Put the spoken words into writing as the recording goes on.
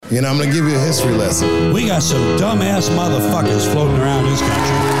You know, I'm going to give you a history lesson. We got some dumbass motherfuckers floating around this country.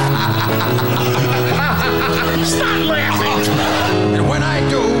 Stop laughing! And when I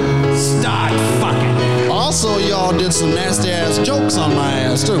do, start fucking. Also, y'all did some nasty-ass jokes on my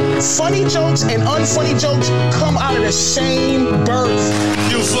ass, too. Funny jokes and unfunny jokes come out of the same birth.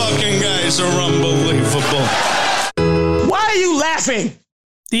 You fucking guys are unbelievable. Why are you laughing?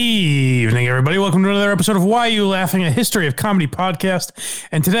 Evening, everybody. Welcome to another episode of Why You Laughing, a history of comedy podcast.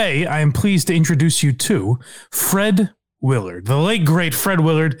 And today, I am pleased to introduce you to Fred Willard, the late, great Fred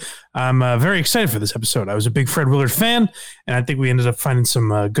Willard. I'm very excited for this episode. I was a big Fred Willard fan, and I think we ended up finding some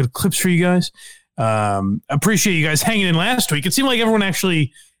good clips for you guys. Appreciate you guys hanging in last week. It seemed like everyone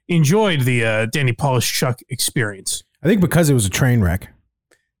actually enjoyed the Danny Polishchuk experience. I think because it was a train wreck.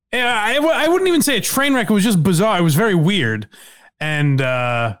 Yeah, I wouldn't even say a train wreck. It was just bizarre. It was very weird. And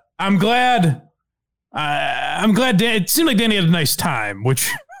I'm glad it seemed like Danny had a nice time, which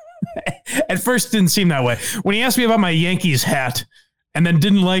at first didn't seem that way. When he asked me about my Yankees hat and then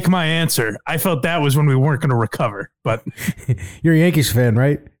didn't like my answer, I felt that was when we weren't going to recover. But you're a Yankees fan,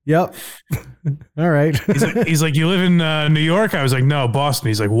 right? Yep. All right. He's like, you live in New York? I was like, no, Boston.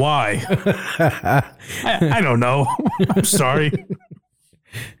 He's like, why? I don't know. I'm sorry.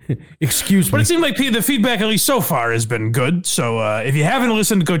 Excuse me. But it seemed like the feedback, at least so far, has been good. So if you haven't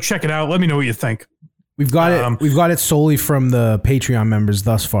listened, go check it out. Let me know what you think. We've got it. We've got it solely from the Patreon members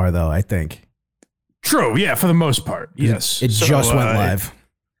thus far, though, I think. True. Yeah, for the most part. Yes. It just went live.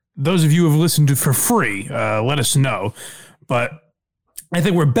 Those of you who have listened to it for free, let us know. But I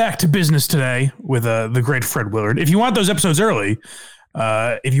think we're back to business today with the great Fred Willard. If you want those episodes early,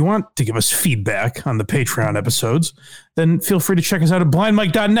 if you want to give us feedback on the Patreon episodes, then feel free to check us out at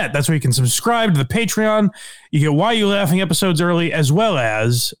blindmike.net. That's where you can subscribe to the Patreon. You get Why You Laughing episodes early, as well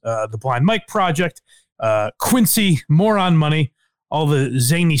as the Blind Mike Project, Quincy, More on Money, all the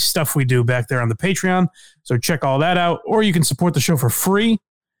zany stuff we do back there on the Patreon. So check all that out. Or you can support the show for free.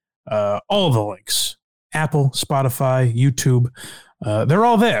 All of the links, Apple, Spotify, YouTube, they're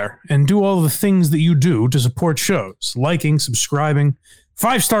all there, and do all the things that you do to support shows, liking, subscribing,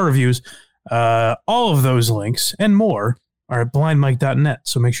 5-star reviews, all of those links and more are at blindmike.net.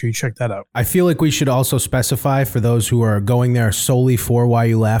 So make sure you check that out. I feel like we should also specify for those who are going there solely for Why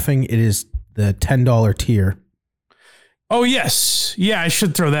You Laughing, it is the $10 tier. Oh, yes. Yeah, I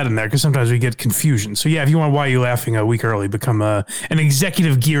should throw that in there because sometimes we get confusion. So yeah, if you want Why You Laughing a week early, become an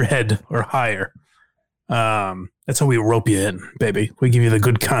executive gearhead or higher. That's how we rope you in, baby. We give you the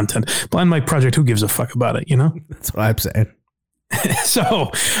good content. Blind Mike Project, who gives a fuck about it, you know? That's what I'm saying.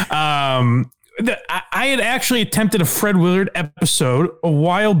 So, I had actually attempted a Fred Willard episode a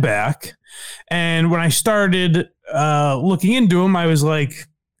while back, and when I started looking into him, I was like,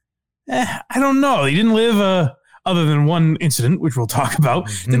 I don't know. He didn't live other than one incident, which we'll talk about,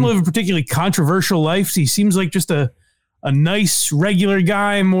 didn't live a particularly controversial life. He seems like just a nice, regular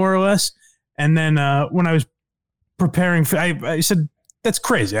guy, more or less. And then when I was preparing for, I said, that's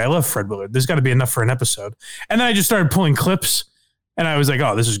crazy. I love Fred Willard. There's got to be enough for an episode. And then I just started pulling clips, and I was like,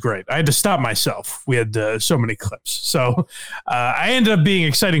 oh, this is great. I had to stop myself. We had so many clips. So I ended up being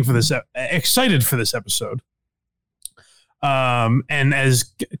excited for this episode. And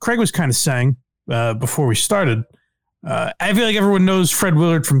as Craig was kind of saying before we started, I feel like everyone knows Fred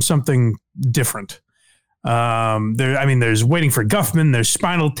Willard from something different. There's Waiting for Guffman, there's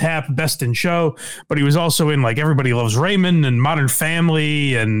Spinal Tap, Best in Show, but he was also in like Everybody Loves Raymond and Modern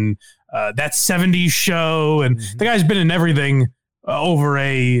Family and That 70s Show, and the guy's been in everything over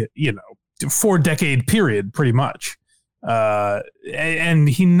a 4-decade period, pretty much. And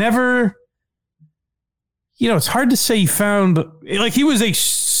he never, it's hard to say he found, like, he was a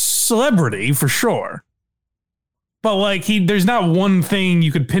celebrity for sure, but like there's not one thing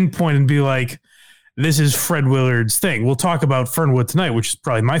you could pinpoint and be like, this is Fred Willard's thing. We'll talk about Fernwood tonight, which is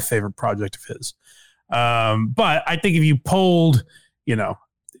probably my favorite project of his. But I think if you polled,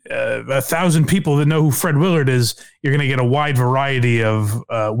 1,000 people that know who Fred Willard is, you're going to get a wide variety of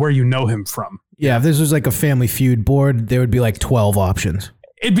where you know him from. Yeah, if this was like a Family Feud board, there would be like 12 options.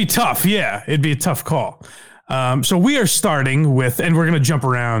 It'd be tough. Yeah, it'd be a tough call. So we are starting with, and we're going to jump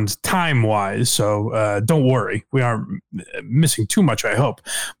around time-wise, so don't worry. We aren't missing too much, I hope.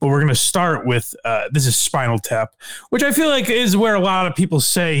 But we're going to start with, this is Spinal Tap, which I feel like is where a lot of people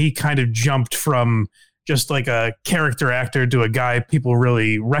say he kind of jumped from just like a character actor to a guy people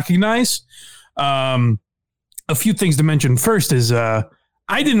really recognize. A few things to mention. First is I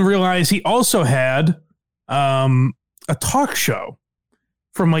didn't realize he also had a talk show.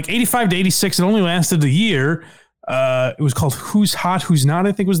 From like 85 to 86, it only lasted a year. It was called Who's Hot, Who's Not,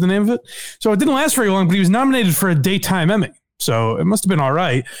 I think was the name of it. So it didn't last very long, but he was nominated for a Daytime Emmy. So it must have been all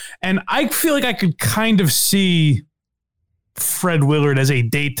right. And I feel like I could kind of see Fred Willard as a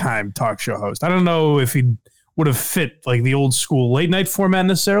daytime talk show host. I don't know if he would have fit like the old school late night format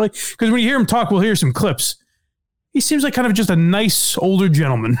necessarily. Because when you hear him talk, we'll hear some clips. He seems like kind of just a nice older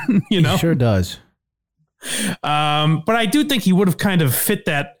gentleman, you know? He sure does. But I do think he would have kind of fit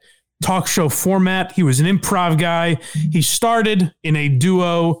that talk show format. He was an improv guy. He started in a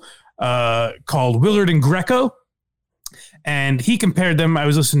duo called Willard and Greco. And he compared them. I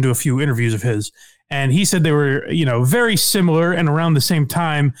was listening to a few interviews of his, and he said they were, you know, very similar and around the same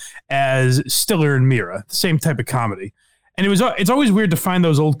time as Stiller and Mira, the same type of comedy. And it's always weird to find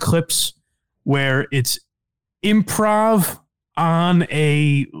those old clips where it's improv on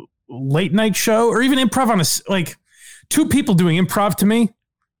a late night show, or even improv on like two people doing improv. To me,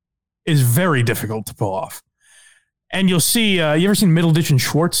 is very difficult to pull off. And you'll see. You ever seen Middleditch and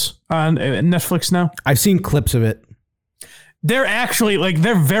Schwartz on Netflix now? I've seen clips of it. They're actually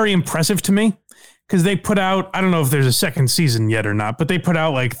they're very impressive to me because they put out, I don't know if there's a second season yet or not, but they put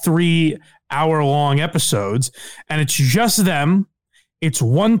out like 3 hour-long episodes, and it's just them. It's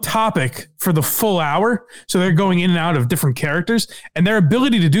one topic for the full hour. So they're going in and out of different characters, and their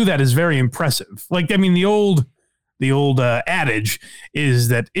ability to do that is very impressive. Like, I mean, the old adage is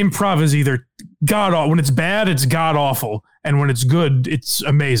that improv is either when it's bad, it's god awful. And when it's good, it's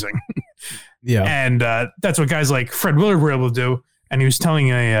amazing. Yeah. And that's what guys like Fred Willard were able to do. And he was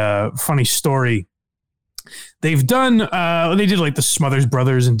telling a funny story. They've done, they did like the Smothers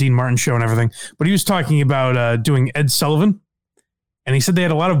Brothers and Dean Martin show and everything. But he was talking about doing Ed Sullivan. And he said they had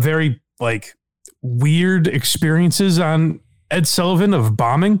a lot of very like weird experiences on Ed Sullivan of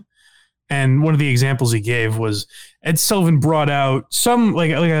bombing. And one of the examples he gave was Ed Sullivan brought out some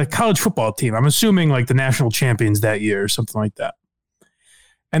like a college football team. I'm assuming like the national champions that year or something like that.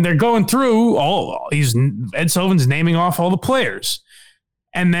 And they're going through Ed Sullivan's naming off all the players.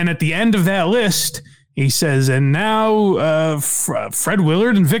 And then at the end of that list, he says, and now Fred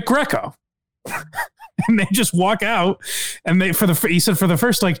Willard and Vic Greco. And they just walk out. And he said for the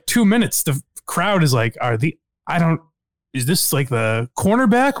first like 2 minutes, the crowd is like, is this like the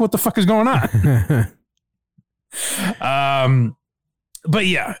cornerback? What the fuck is going on? But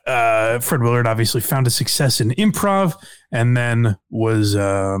yeah, Fred Willard obviously found a success in improv and then was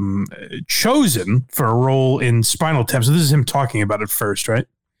chosen for a role in Spinal Tap. So this is him talking about it first, right?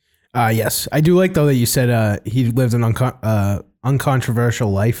 Yes. I do like, though, that you said he lived an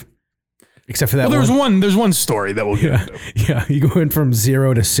uncontroversial life, except for that. Well, there's one story that we'll get into. Yeah, he went from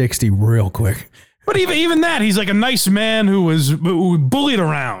 0 to 60 real quick. But even that, he's like a nice man who was bullied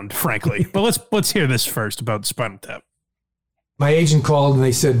around, frankly. But let's hear this first about Spinal Tap. My agent called and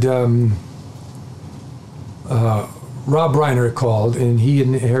they said Rob Reiner had called, and he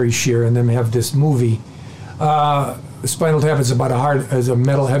and Harry Shearer and them have this movie. Spinal Tap is about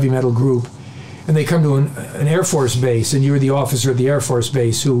a heavy metal group, and they come to an Air Force base, and you're the officer at the Air Force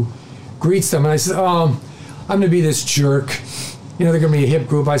base who greets them. And I said, I'm going to be this jerk. You know, they're going to be a hip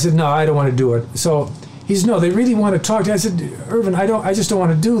group. I said, no, I don't want to do it. So he said, no, they really want to talk to you. I said, Irvin, I just don't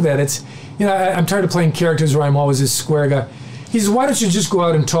want to do that. It's, you know, I'm tired of playing characters where I'm always this square guy. He says, why don't you just go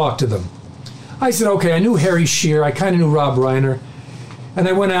out and talk to them? I said, okay, I knew Harry Shearer. I kind of knew Rob Reiner. And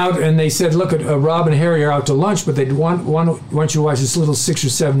I went out and they said, look, Rob and Harry are out to lunch, but they want you to watch this little 6 or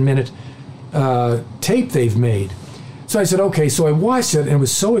 7 minute tape they've made. So I said, okay. So I watched it and it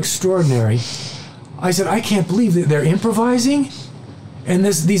was so extraordinary. I said, I can't believe that they're improvising and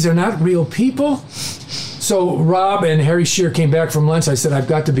these are not real people. So Rob and Harry Shearer came back from lunch. I said, I've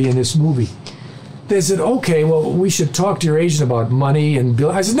got to be in this movie. They said, okay, well, we should talk to your agent about money and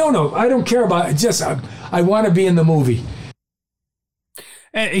bill. I said, no, I don't care about it. Just, I want to be in the movie.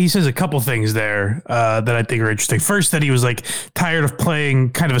 And he says a couple things there that I think are interesting. First, that he was like tired of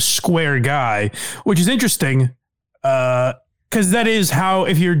playing kind of a square guy, which is interesting because that is how,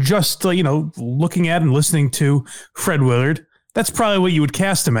 if you're just, looking at and listening to Fred Willard, that's probably what you would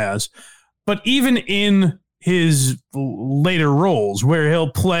cast him as. But even in his later roles where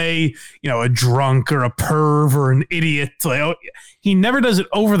he'll play, a drunk or a perv or an idiot, he never does it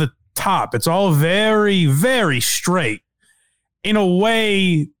over the top. It's all very, very straight in a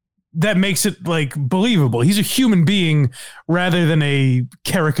way that makes it like believable. He's a human being rather than a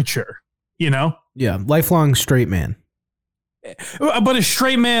caricature, Yeah. Lifelong straight man. But a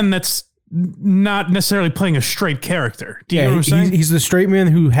straight man that's not necessarily playing a straight character. Do you know what I'm saying? He's the straight man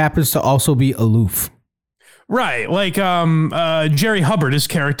who happens to also be aloof. Right, like Jerry Hubbard, his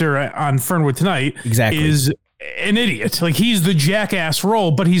character on Fernwood Tonight, exactly, is an idiot. Like he's the jackass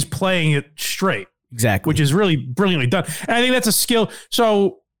role, but he's playing it straight. Exactly, which is really brilliantly done. And I think that's a skill.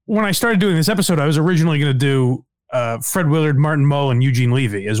 So when I started doing this episode, I was originally going to do Fred Willard, Martin Mull, and Eugene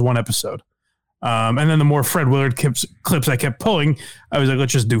Levy as one episode. And then the more Fred Willard clips I kept pulling, I was like,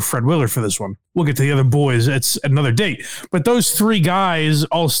 let's just do Fred Willard for this one. We'll get to the other boys. It's another date. But those three guys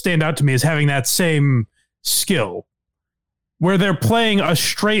all stand out to me as having that same skill where they're playing a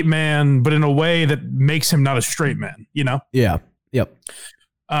straight man, but in a way that makes him not a straight man, you know? Yeah. Yep.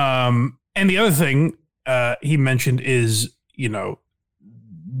 And the other thing he mentioned is, you know,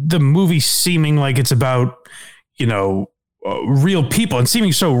 the movie seeming like it's about, you know, real people and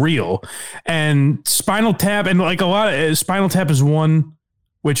seeming so real. And Spinal Tap, and like a lot of Spinal Tap is one,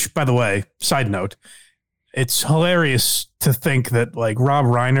 which, by the way, side note, it's hilarious to think that like Rob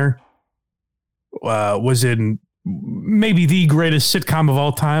Reiner was in maybe the greatest sitcom of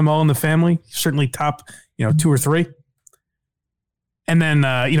all time, All in the Family, certainly top, you know, 2 or 3. And then,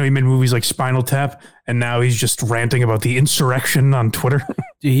 you know, he made movies like Spinal Tap, and now he's just ranting about the insurrection on Twitter.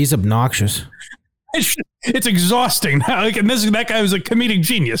 Dude, he's obnoxious. It's exhausting. Like, and that guy was a comedic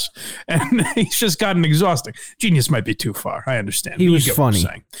genius, and he's just gotten exhausting. Genius might be too far. I understand. He was funny.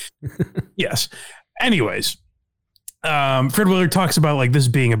 Yes. Anyways, Fred Willard talks about like this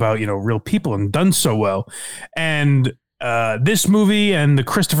being about, you know, real people and done so well. And this movie and the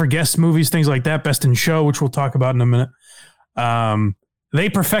Christopher Guest movies, things like that, Best in Show, which we'll talk about in a minute. They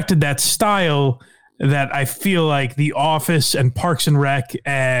perfected that style that I feel like The Office and Parks and Rec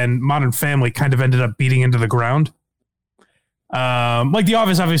and Modern Family kind of ended up beating into the ground. Like The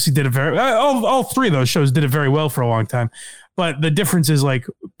Office obviously did it all three of those shows did it very well for a long time. But the difference is like,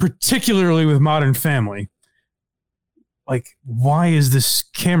 particularly with Modern Family, like, why is this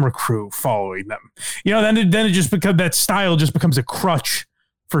camera crew following them? You know, then it just becomes, that style just becomes a crutch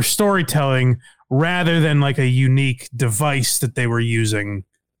for storytelling rather than like a unique device that they were using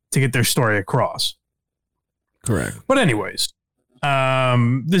to get their story across. Correct. But anyways,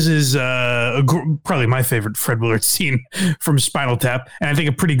 this is probably my favorite Fred Willard scene from Spinal Tap, and I think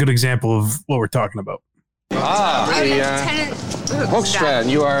a pretty good example of what we're talking about. Hoekstraat,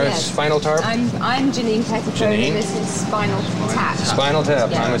 you are Spinal Tap? I'm Janine Pettigrew, and this is Spinal Tap. Spinal Tap,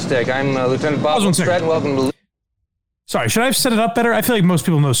 my mistake. I'm Lieutenant Bob Hoekstraat, and welcome to... Sorry, should I have set it up better? I feel like most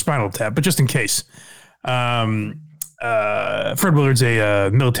people know Spinal Tap, but just in case. Fred Willard's a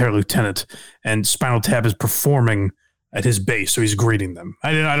military lieutenant, and Spinal Tap is performing at his base, so he's greeting them.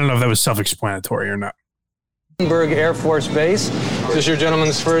 I don't know if that was self-explanatory or not. Air Force Base. Is this your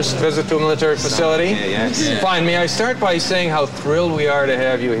gentleman's first visit to a military facility? Yes. Fine. May I start by saying how thrilled we are to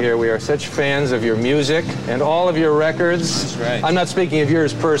have you here. We are such fans of your music and all of your records. That's right. I'm not speaking of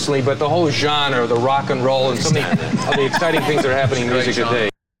yours personally, but the whole genre of the rock and roll and so many of the exciting things that are happening in music today.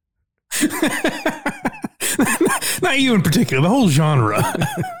 Not you in particular, the whole genre.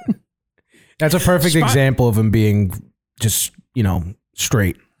 That's a perfect example of him being just, you know,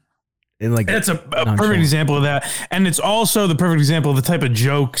 straight. And like that's a perfect example of that. And it's also the perfect example of the type of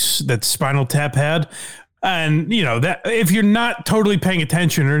jokes that Spinal Tap had. And, you know, that if you're not totally paying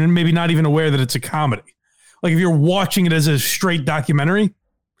attention or maybe not even aware that it's a comedy, like if you're watching it as a straight documentary,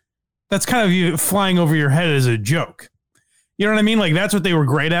 that's kind of you flying over your head as a joke. You know what I mean? Like that's what they were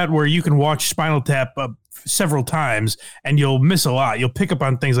great at, where you can watch Spinal Tap several times and you'll miss a lot. You'll pick up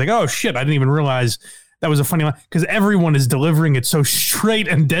on things like, oh shit, I didn't even realize that was a funny line, because everyone is delivering it so straight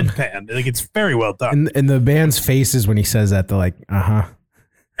and deadpan. Like it's very well done. And the band's faces when he says that, they're like,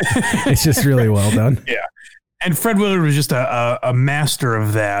 It's just really well done. Yeah. And Fred Willard was just a master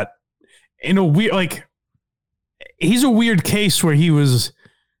of that. In a weird, like, he's a weird case where he was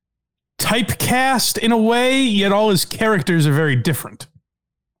typecast in a way, yet all his characters are very different.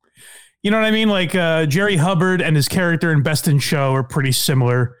 You know what I mean? Like Jerry Hubbard and his character in Best in Show are pretty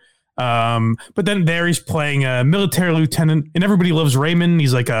similar. But then there he's playing a military lieutenant, and Everybody Loves Raymond.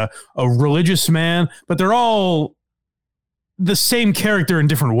 He's like a religious man, but they're all the same character in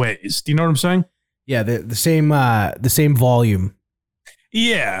different ways. Do you know what I'm saying? Yeah, the same volume.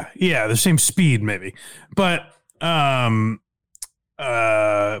 Yeah, the same speed maybe. But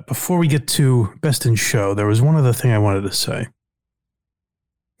before we get to Best in Show, there was one other thing I wanted to say.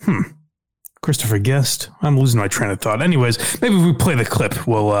 Christopher Guest. I'm losing my train of thought. Anyways, maybe if we play the clip,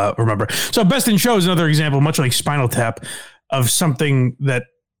 we'll remember. So Best in Show is another example, much like Spinal Tap, of something that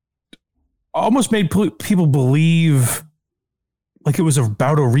almost made people believe like it was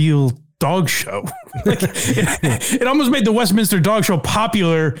about a real dog show. Like it almost made the Westminster Dog Show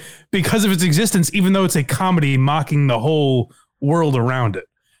popular because of its existence, even though it's a comedy mocking the whole world around it.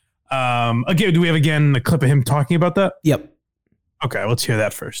 Again, do we have a clip of him talking about that? Yep. Okay, let's hear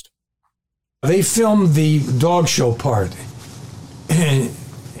that first. They filmed the dog show part,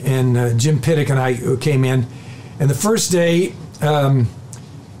 and Jim Pittick and I came in, and the first day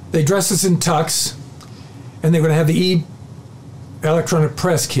they dressed us in tux, and they're going to have the electronic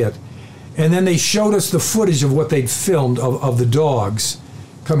press kit. And then they showed us the footage of what they'd filmed of the dogs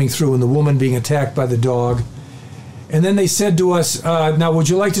coming through and the woman being attacked by the dog. And then they said to us, now, would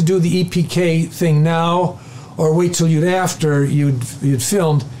you like to do the EPK thing now or wait till you'd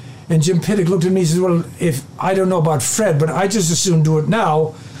filmed? And Jim Pittick looked at me and said, well, if I don't know about Fred, but I just as soon do it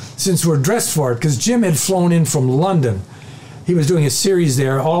now since we're dressed for it, because Jim had flown in from London. He was doing a series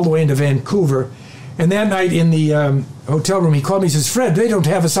there all the way into Vancouver. And that night in the hotel room, he called me and says, Fred, they don't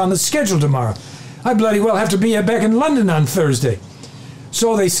have us on the schedule tomorrow. I bloody well have to be back in London on Thursday.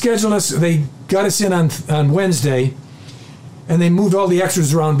 So they scheduled us, they got us in on Wednesday, and they moved all the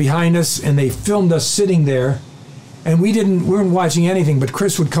extras around behind us, and they filmed us sitting there. And we weren't watching anything, but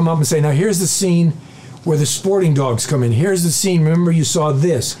Chris would come up and say, now here's the scene where the sporting dogs come in. Here's the scene, remember you saw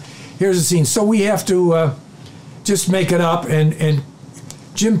this. Here's the scene. So we have to just make it up, and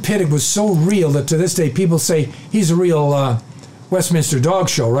Jim Pittick was so real that to this day people say he's a real Westminster Dog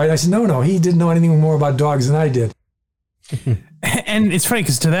Show, right? I said, no, he didn't know anything more about dogs than I did. And it's funny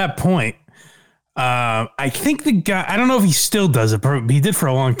because to that point, I think the guy, I don't know if he still does it, but he did for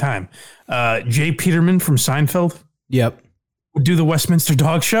a long time. Jay Peterman from Seinfeld. Yep. Would do the Westminster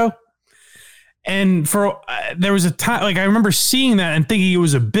Dog Show. And there was a time, like I remember seeing that and thinking it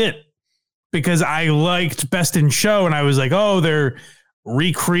was a bit because I liked Best in Show. And I was like, oh, they're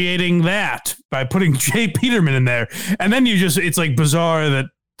recreating that by putting Jay Peterman in there. And then it's like bizarre that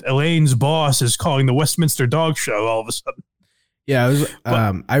Elaine's boss is calling the Westminster Dog Show all of a sudden. Yeah, it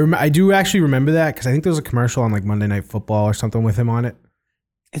was, I do actually remember that because I think there was a commercial on like Monday Night Football or something with him on it.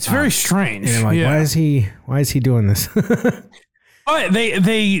 It's very strange. And I'm like, why is he doing this? But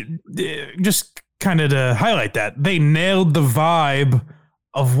they just kind of to highlight that they nailed the vibe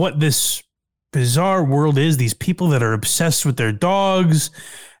of what this bizarre world is. These people that are obsessed with their dogs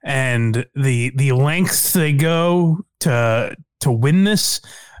and the lengths they go to win this.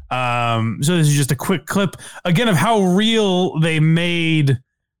 So this is just a quick clip again of how real they made,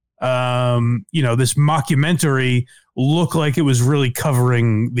 this mockumentary look like it was really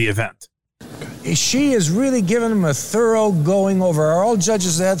covering the event. She is really giving them a thorough going over. Are all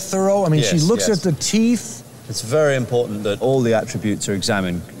judges that thorough? I mean, she looks at the teeth. It's very important that all the attributes are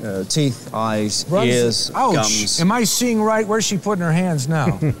examined. Teeth, eyes, ears, gums. Am I seeing right? Where's she putting her hands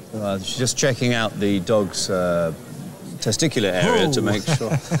now? She's just checking out the dog's testicular area to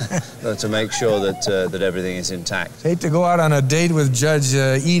make sure that everything is intact. Hate to go out on a date with Judge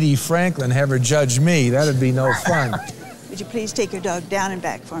Edie Franklin, have her judge me. That'd be no fun. Would you please take your dog down and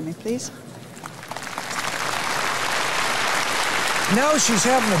back for me, please? Now she's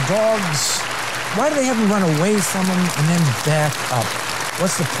having the dogs. Why do they have them run away from them and then back up?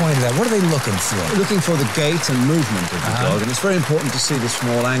 What's the point of that? What are they looking for? They're looking for the gait and movement of the dog, and it's very important to see the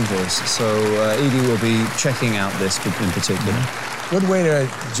small angles. So Edie will be checking out this in particular. Good way to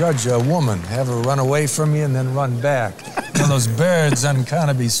judge a woman. Have her run away from you and then run back. One of those birds on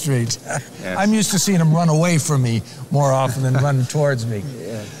Carnaby Street. Yes. I'm used to seeing them run away from me more often than run towards me.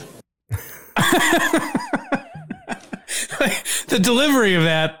 Yeah. The delivery of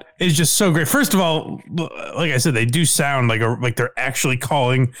that is just so great. First of all, like I said, they do sound like they're actually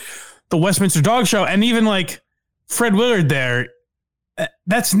calling the Westminster Dog Show, and even like Fred Willard there,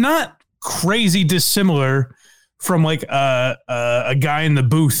 that's not crazy dissimilar from like a guy in the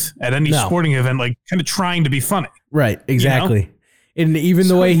booth at any sporting event, like kind of trying to be funny. Right, exactly. You know? And even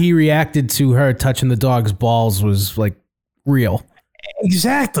the way he reacted to her touching the dog's balls was like real.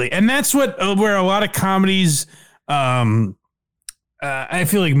 Exactly, and that's where a lot of comedies. I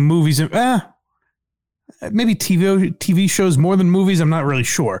feel like movies, maybe TV shows more than movies. I'm not really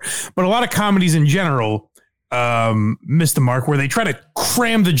sure, but a lot of comedies in general miss the mark where they try to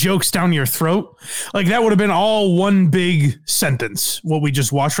cram the jokes down your throat. Like that would have been all one big sentence. What we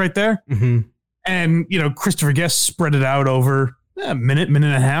just watched right there, and Christopher Guest spread it out over a minute and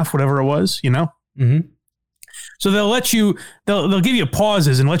a half, whatever it was. So they'll give you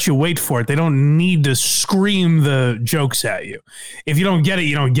pauses and let you wait for it. They don't need to scream the jokes at you. If you don't get it,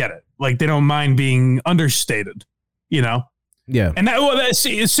 you don't get it. Like they don't mind being understated, Yeah. And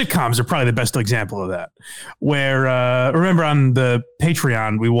sitcoms are probably the best example of that. Where remember on the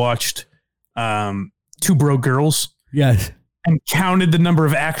Patreon we watched Two Broke Girls. Yes. And counted the number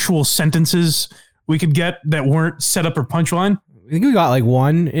of actual sentences we could get that weren't set up or punchline. I think we got like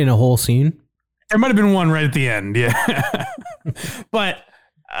one in a whole scene. There might have been one right at the end, yeah. But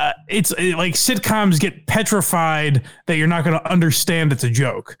it's like sitcoms get petrified that you're not going to understand it's a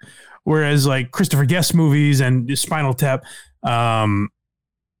joke. Whereas like Christopher Guest movies and Spinal Tap, they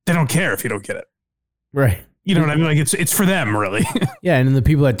don't care if you don't get it. Right. You know what I mean? Like it's for them, really. Yeah, and then the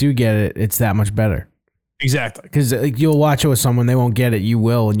people that do get it, it's that much better. Exactly. Because you'll watch it with someone, they won't get it, you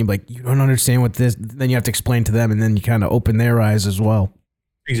will, and you're like, you don't understand what this. Then you have to explain to them, and then you kind of open their eyes as well.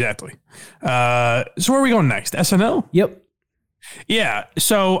 Exactly. So where are we going next? SNL? Yep. Yeah.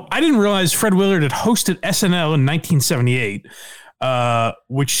 So I didn't realize Fred Willard had hosted SNL in 1978,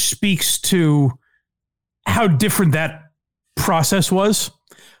 which speaks to how different that process was.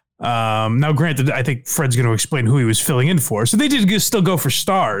 Now, granted, I think Fred's going to explain who he was filling in for. So they did still go for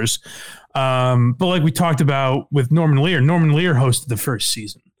stars. But like we talked about with Norman Lear hosted the first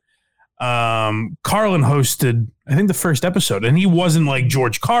season. Carlin hosted, I think, the first episode, and he wasn't like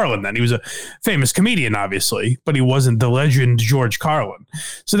George Carlin then. He was a famous comedian, obviously, but he wasn't the legend George Carlin.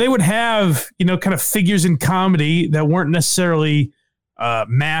 So they would have, kind of figures in comedy that weren't necessarily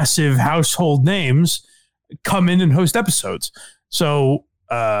massive household names come in and host episodes. So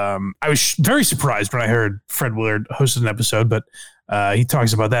I was very surprised when I heard Fred Willard hosted an episode, but he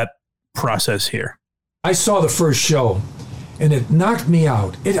talks about that process here. I saw the first show, and it knocked me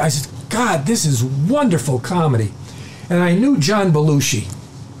out. I said, God, this is wonderful comedy. And I knew John Belushi.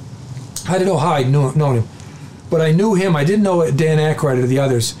 I don't know how I'd known him, but I knew him. I didn't know Dan Aykroyd or the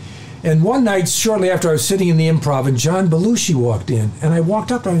others. And one night, shortly after I was sitting in the Improv, and John Belushi walked in. And I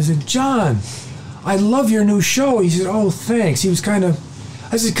walked up to him and I said, John, I love your new show. He said, oh, thanks. He was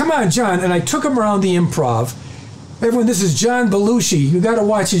I said, come on, John. And I took him around the Improv. Everyone, this is John Belushi. You got to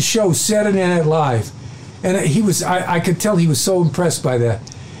watch his show, Saturday Night Live. And I could tell he was so impressed by that.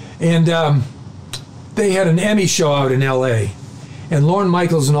 And they had an Emmy show out in L.A. And Lorne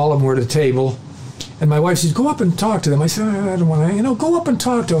Michaels and all of them were at a table. And my wife said, go up and talk to them. I said, I don't want to, go up and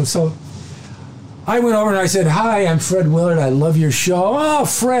talk to them. So I went over and I said, hi, I'm Fred Willard. I love your show. Oh,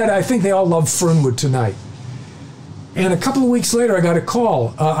 Fred, I think they all love Fernwood Tonight. And a couple of weeks later, I got a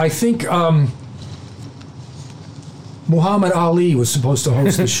call. I think Muhammad Ali was supposed to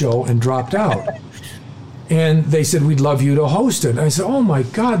host the show and dropped out. And they said, we'd love you to host it. And I said, oh, my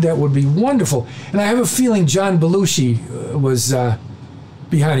God, that would be wonderful. And I have a feeling John Belushi was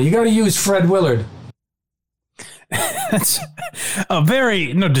behind it. You got to use Fred Willard. That's a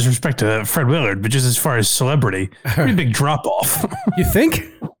very, no disrespect to Fred Willard, but just as far as celebrity, pretty big drop-off. You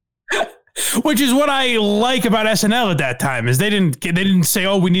think? Which is what I like about SNL at that time, is they didn't say,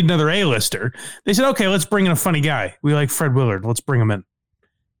 oh, we need another A-lister. They said, okay, let's bring in a funny guy. We like Fred Willard. Let's bring him in.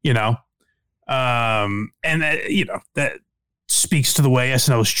 And that speaks to the way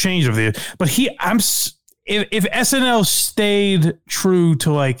SNL has changed over the years. But if SNL stayed true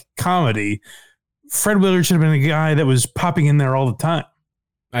to like comedy, Fred Willard should have been a guy that was popping in there all the time.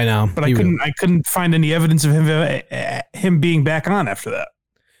 I know, but I couldn't find any evidence of him being back on after that.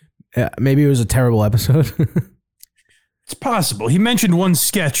 Yeah, maybe it was a terrible episode. It's possible. He mentioned one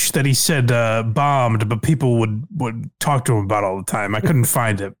sketch that he said bombed, but people would talk to him about all the time. I couldn't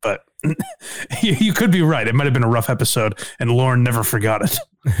find it, but you could be right. It might have been a rough episode, and Lorne never forgot it.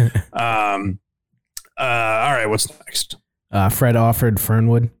 All right, what's next? Fred offered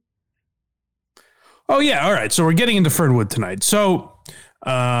Fernwood. Oh, yeah. All right. So we're getting into Fernwood tonight. So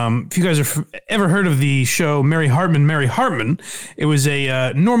if you guys have ever heard of the show Mary Hartman, it was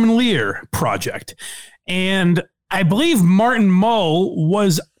a Norman Lear project. And I believe Martin Mull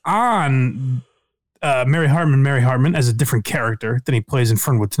was on Mary Hartman as a different character than he plays in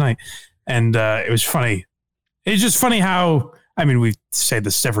Fernwood Tonight. And it was funny. It's just funny how, I mean, we say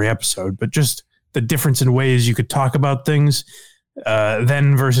this every episode, but just the difference in ways you could talk about things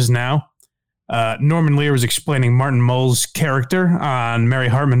then versus now. Norman Lear was explaining Martin Mull's character on Mary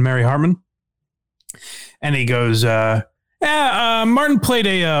Hartman. And he goes, Martin played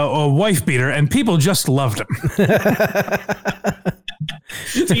a wife beater and people just loved him.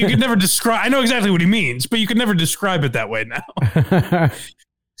 So you could never describe, I know exactly what he means, but you could never describe it that way now.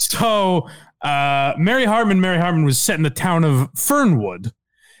 So Mary Hartman was set in the town of Fernwood.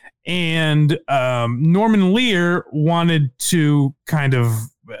 And Norman Lear wanted to kind of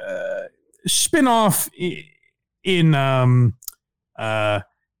spin off in that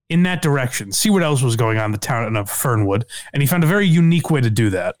direction, see what else was going on in the town of Fernwood, and he found a very unique way to do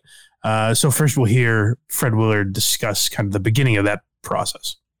that. So first we'll hear Fred Willard discuss kind of the beginning of that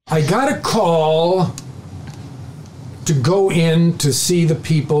process. I got a call to go in to see the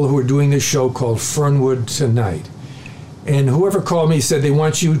people who are doing this show called Fernwood Tonight. And whoever called me said they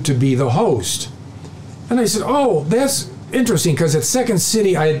want you to be the host. And I said, oh, that's interesting, because at Second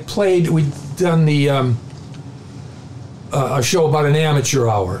City we'd done the a show about an amateur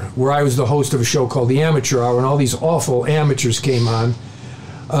hour, where I was the host of a show called The Amateur Hour, and all these awful amateurs came on.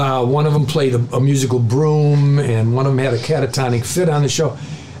 One of them played a musical broom, and one of them had a catatonic fit on the show.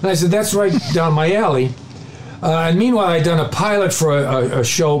 And I said, that's right down my alley. And meanwhile, I'd done a pilot for a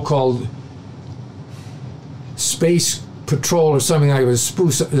show called Space Patrol or something like it was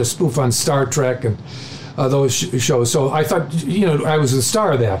a spoof on Star Trek and those shows. So I thought, I was the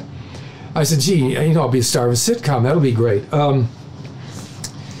star of that. I said, gee, I'll be a star of a sitcom. That'll be great.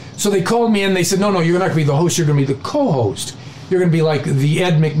 So they called me in. They said, no, you're not going to be the host. You're going to be the co-host. You're going to be like the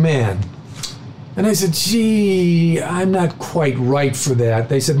Ed McMahon. And I said, gee, I'm not quite right for that.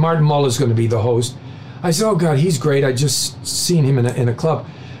 They said, Martin Mull is going to be the host. I said, oh, God, he's great. I just seen him in a club.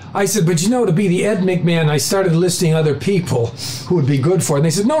 I said, but to be the Ed McMahon, I started listing other people who would be good for it. And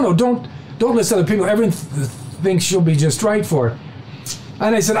they said, no, don't list other people. Everyone thinks she'll be just right for it.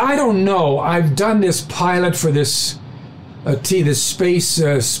 And I said, I don't know. I've done this pilot for this this space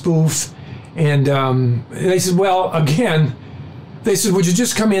spoof. And they said, well, again, they said, would you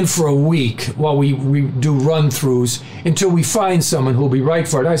just come in for a week while we do run-throughs until we find someone who'll be right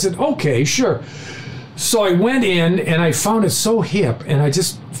for it? I said, okay, sure. So I went in, and I found it so hip, and I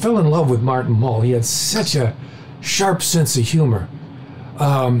just fell in love with Martin Mull. He had such a sharp sense of humor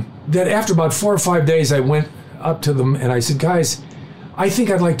that after about 4 or 5 days, I went up to them, and I said, guys, I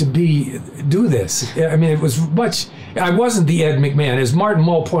think I'd like to do this. I mean, it was I wasn't the Ed McMahon. As Martin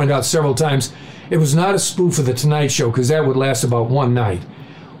Mull pointed out several times, it was not a spoof of The Tonight Show, because that would last about one night.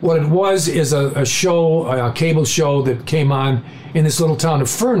 What it was is a show, a cable show that came on in this little town of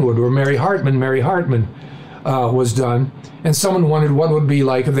Fernwood, where Mary Hartman was done, and someone wondered what it would be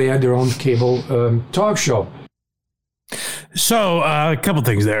like if they had their own cable talk show. So a couple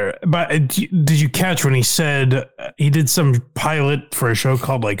things there, but did you catch when he said he did some pilot for a show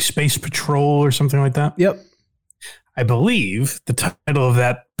called like Space Patrol or something like that? Yep. I believe the title of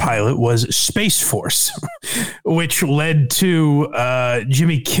that pilot was Space Force, which led to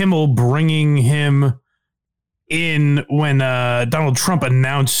Jimmy Kimmel bringing him in when Donald Trump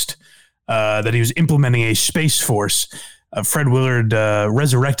announced that he was implementing a Space Force. Fred Willard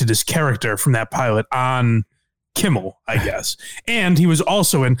resurrected his character from that pilot on Kimmel, I guess. And he was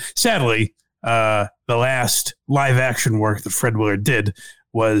also in, sadly, the last live action work that Fred Willard did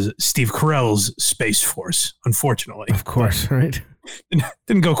was Steve Carell's Space Force, unfortunately. Of course, right?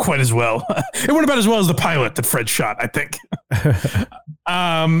 Didn't go quite as well. It went about as well as the pilot that Fred shot, I think.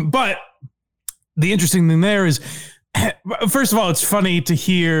 But the interesting thing there is, first of all, it's funny to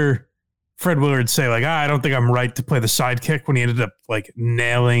hear Fred Willard say, like, I don't think I'm right to play the sidekick, when he ended up, like,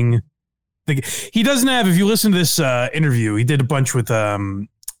 nailing. He doesn't have, if you listen to this interview, he did a bunch with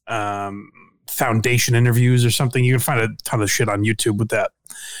Foundation interviews or something. You can find a ton of shit on YouTube with that.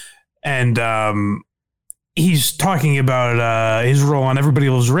 And he's talking about his role on Everybody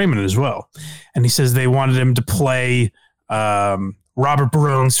Loves Raymond as well. And he says they wanted him to play Robert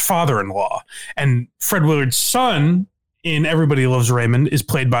Barone's father-in-law. And Fred Willard's son in Everybody Loves Raymond is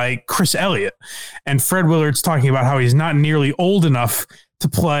played by Chris Elliott. And Fred Willard's talking about how he's not nearly old enough to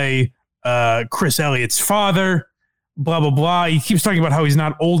play Chris Elliott's father, blah, blah, blah. He keeps talking about how he's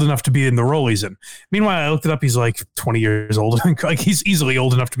not old enough to be in the role he's in. Meanwhile, I looked it up. He's like 20 years old. Like, he's easily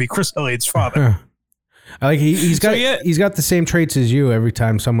old enough to be Chris Elliott's father. I like he's got the same traits as you. Every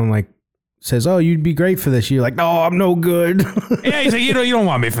time someone like says, "Oh, you'd be great for this," you're like, "No, I'm no good." Yeah, he's like, you don't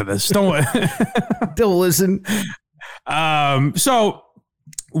want me for this. Don't listen. So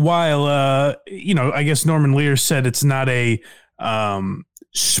while I guess Norman Lear said it's not a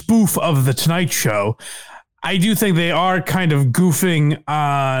spoof of The Tonight Show, I do think they are kind of goofing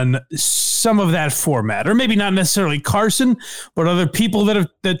on some of that format, or maybe not necessarily Carson, but other people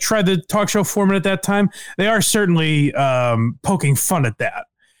that tried the talk show format at that time. They are certainly poking fun at that,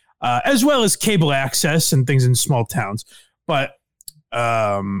 as well as cable access and things in small towns. But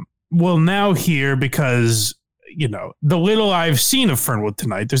we'll now hear, because, the little I've seen of Fernwood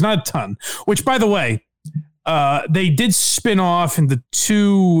Tonight, there's not a ton, which, by the way, they did spin off into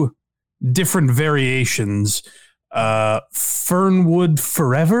two different variations. Fernwood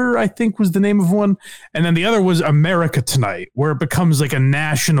Forever, I think, was the name of one. And then the other was America Tonight, where it becomes like a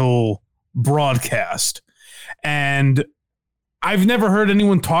national broadcast. And I've never heard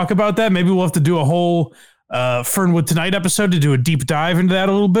anyone talk about that. Maybe we'll have to do a whole Fernwood Tonight episode to do a deep dive into that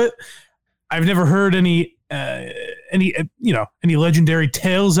a little bit. I've never heard any legendary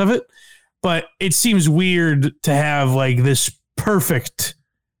tales of it, but it seems weird to have like this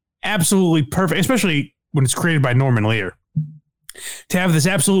absolutely perfect, especially when it's created by Norman Lear, to have this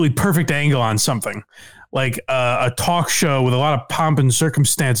absolutely perfect angle on something like a talk show with a lot of pomp and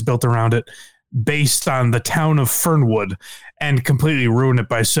circumstance built around it, based on the town of Fernwood, and completely ruin it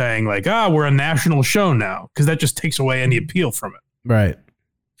by saying like, we're a national show now, because that just takes away any appeal from it. Right.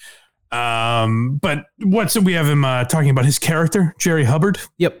 But we have him talking about his character, Jerry Hubbard.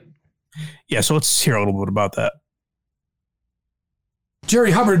 Yep. Yeah, so let's hear a little bit about that.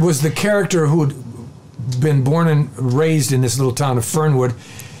 Jerry Hubbard was the character who would been born and raised in this little town of Fernwood.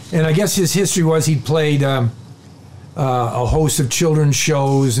 And I guess his history was he'd played a host of children's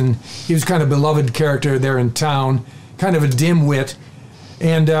shows, and he was kind of a beloved character there in town, kind of a dimwit.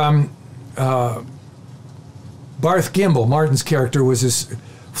 And Barth Gimble, Martin's character, was this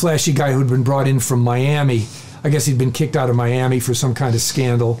flashy guy who'd been brought in from Miami. I guess he'd been kicked out of Miami for some kind of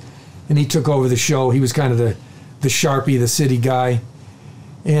scandal, and he took over the show. He was kind of the Sharpie, the city guy.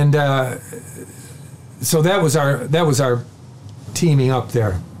 And so that was our teaming up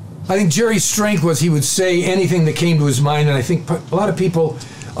there. I think Jerry's strength was he would say anything that came to his mind, and I think a lot of people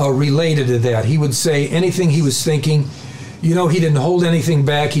related to that. He would say anything he was thinking. You know, he didn't hold anything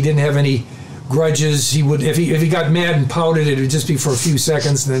back. He didn't have any grudges. He would, if he got mad and pouted, it would just be for a few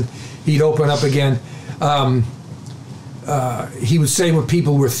seconds, and then he'd open up again. He would say what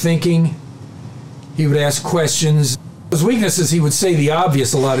people were thinking. He would ask questions. His weaknesses, he would say the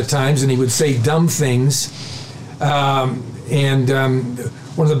obvious a lot of times, and he would say dumb things.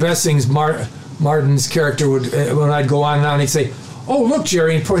 One of the best things Martin's character would, when I'd go on and on, he'd say, "Oh, look,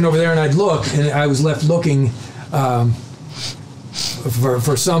 Jerry," and point over there, and I'd look, and I was left looking for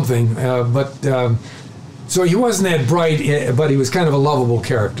something. So he wasn't that bright, but he was kind of a lovable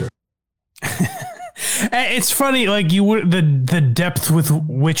character. It's funny, like the depth with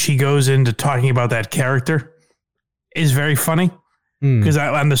which he goes into talking about that character is very funny. Because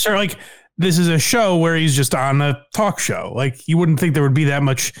on the start, like, this is a show where he's just on a talk show. Like, you wouldn't think there would be that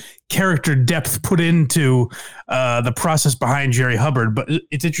much character depth put into the process behind Jerry Hubbard, but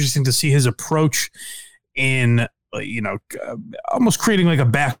it's interesting to see his approach in, almost creating like a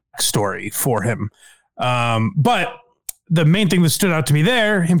backstory for him. But the main thing that stood out to me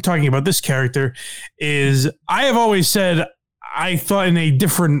there, him talking about this character, is I have always said I thought in a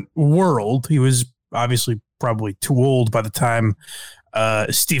different world. He was obviously probably too old by the time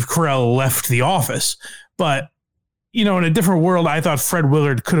Steve Carell left The Office. But, in a different world, I thought Fred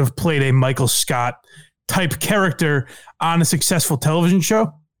Willard could have played a Michael Scott type character on a successful television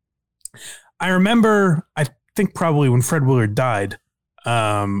show. I remember, I think probably when Fred Willard died,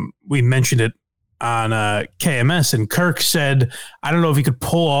 we mentioned it on KMS, and Kirk said, I don't know if he could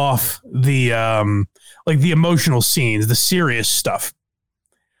pull off the the emotional scenes, the serious stuff,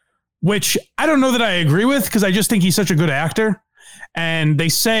 which I don't know that I agree with, because I just think he's such a good actor. And they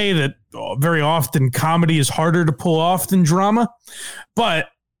say that very often comedy is harder to pull off than drama. But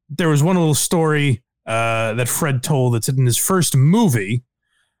there was one little story that Fred told that's in his first movie.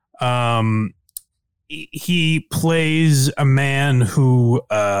 He plays a man who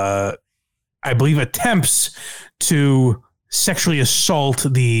I believe attempts to sexually assault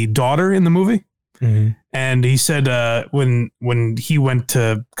the daughter in the movie. Mm-hmm. And he said when he went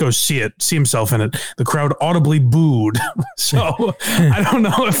to go see himself in it, the crowd audibly booed. So I don't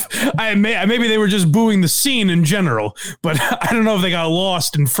know if maybe they were just booing the scene in general, but I don't know if they got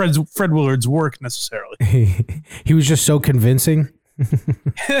lost in Fred Willard's work necessarily. He was just so convincing.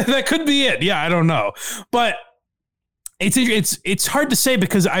 That could be it. Yeah, I don't know, but it's hard to say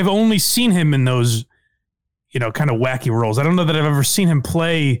because I've only seen him in those, kind of wacky roles. I don't know that I've ever seen him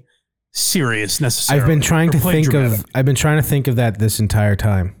play serious necessarily. I've been trying to think of that this entire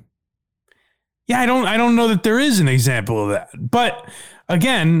time. Yeah, I don't know that there is an example of that. But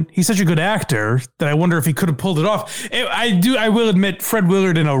again, he's such a good actor that I wonder if he could have pulled it off. I will admit, Fred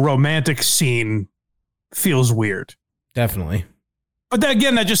Willard in a romantic scene feels weird. Definitely. But that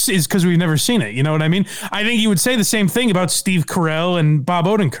just is because we've never seen it. You know what I mean? I think you would say the same thing about Steve Carell and Bob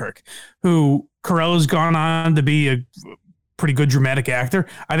Odenkirk, who Carell has gone on to be a pretty good dramatic actor.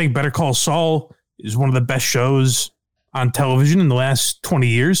 I think Better Call Saul is one of the best shows on television in the last 20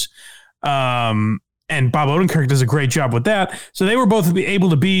 years. And Bob Odenkirk does a great job with that. So they were both able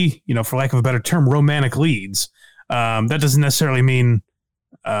to be, for lack of a better term, romantic leads. That doesn't necessarily mean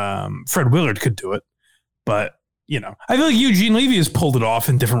Fred Willard could do it. But, I feel like Eugene Levy has pulled it off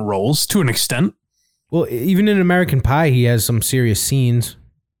in different roles to an extent. Well, even in American Pie, he has some serious scenes.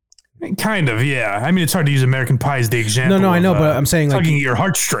 Kind of, yeah. I mean, it's hard to use American Pie as the example. No, I know, but I'm saying tugging at your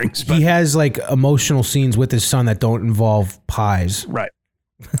heartstrings. But he has emotional scenes with his son that don't involve pies. Right.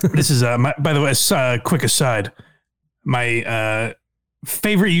 This is by the way, quick aside. My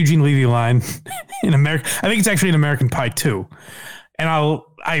favorite Eugene Levy line in America. I think it's actually in American Pie 2, and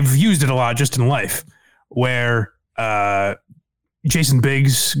I've used it a lot just in life, where Jason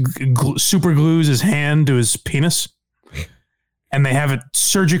Biggs super glues his hand to his penis. And they have it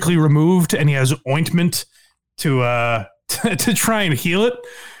surgically removed, and he has ointment to try and heal it.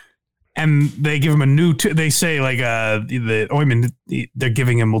 And they give him a new. They say the ointment they're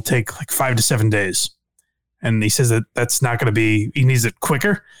giving him will take 5 to 7 days, and he says that's not going to be. He needs it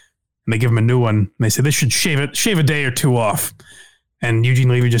quicker. And and they give him a new one. And they say they should shave a day or two off. And Eugene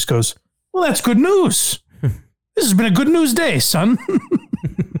Levy just goes, well, that's good news. This has been a good news day, son.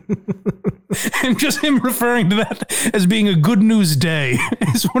 And just him referring to that as being a good news day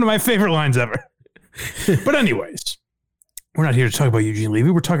is one of my favorite lines ever. But anyways, we're not here to talk about Eugene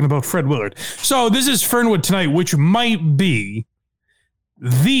Levy. We're talking about Fred Willard. So this is Fernwood Tonight, which might be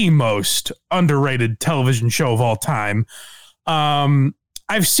the most underrated television show of all time.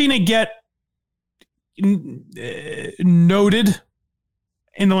 I've seen it get noted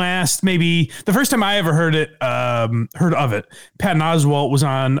in the last, maybe the first time I ever heard of it, Patton Oswalt was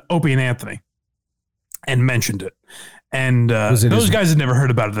on Opie and Anthony and mentioned it. And those guys had never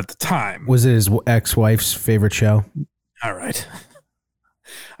heard about it at the time. Was it his ex-wife's favorite show? All right.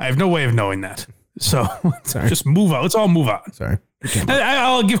 I have no way of knowing that. So just move on. Let's all move on. Sorry.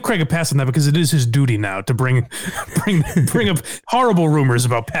 I'll give Craig a pass on that because it is his duty now to bring up horrible rumors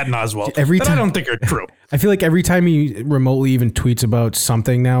about Patton Oswalt that I don't think are true. I feel like every time he remotely even tweets about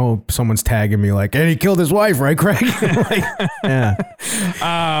something now, someone's tagging me like, and he killed his wife, right, Craig? Like, yeah.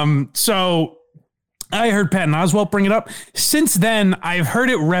 So I heard Patton Oswalt bring it up. Since then, I've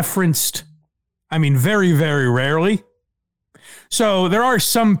heard it referenced, I mean, very, very rarely. So there are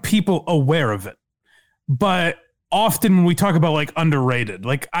some people aware of it, but often when we talk about like underrated,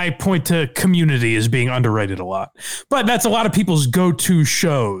 like I point to Community as being underrated a lot, but that's a lot of people's go-to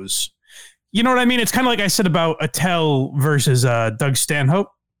shows. You know what I mean? It's kind of like I said about Attell versus Doug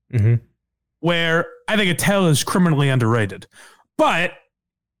Stanhope, where I think Attell is criminally underrated. But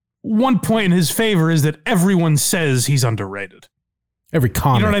one point in his favor is that everyone says he's underrated. Every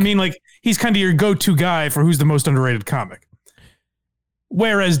comic. You know what I mean? Like he's kind of your go-to guy for who's the most underrated comic.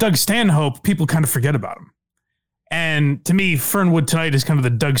 Whereas Doug Stanhope, people kind of forget about him. And to me, Fernwood Tonight is kind of the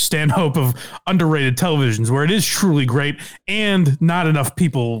Doug Stanhope of underrated televisions, where it is truly great and not enough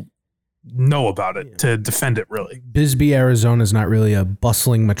people know about it to defend it, really. Bisbee, Arizona is not really a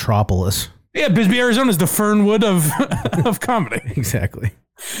bustling metropolis. Yeah, Bisbee, Arizona is the Fernwood of comedy. Exactly.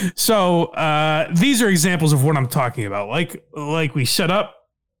 So these are examples of what I'm talking about. Like we set up,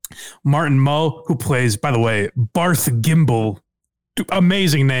 Martin Mull, who plays, by the way, Barth Gimble,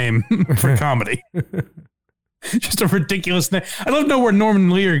 amazing name for comedy. Just a ridiculous name. I'd love to know where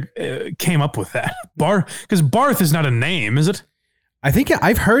Norman Lear came up with that. Because Barth is not a name, is it? I think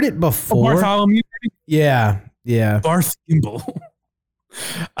I've heard it before. Bartholomew? Yeah. Barth Gimble.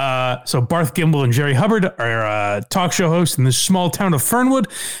 So Barth Gimble and Jerry Hubbard are talk show hosts in this small town of Fernwood.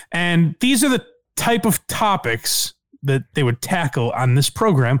 And these are the type of topics that they would tackle on this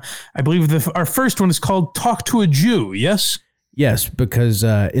program. I believe our first one is called Talk to a Jew, yes? Yes, because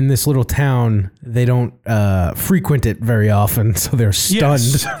in this little town, they don't frequent it very often, so they're stunned.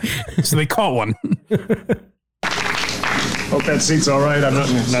 Yes. So they caught one. Hope that seat's all right. I'm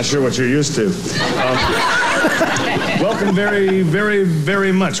not sure what you're used to. Welcome very, very,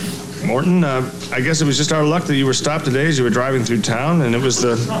 very much, Morton. I guess it was just our luck that you were stopped today as you were driving through town, and it was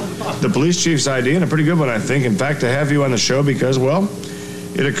the police chief's idea, and a pretty good one, I think. In fact, to have you on the show because, well,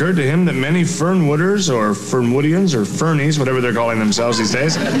 it occurred to him that many Fernwooders or Fernwoodians or Fernies, whatever they're calling themselves these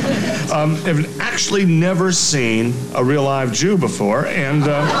days, have actually never seen a real live Jew before. And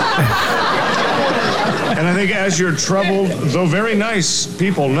I think as your troubled, though very nice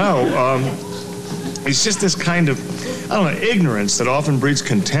people know, it's just this kind of, I don't know, ignorance that often breeds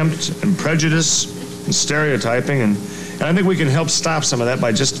contempt and prejudice and stereotyping. And I think we can help stop some of that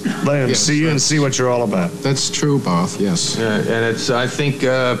by just letting them see you and see what you're all about. That's true, Barth, yes. And I think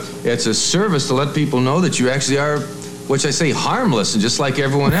it's a service to let people know that you actually are, which I say, harmless and just like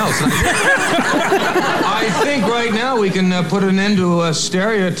everyone else. I think right now we can put an end to a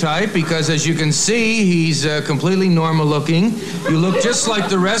stereotype because, as you can see, he's completely normal looking. You look just like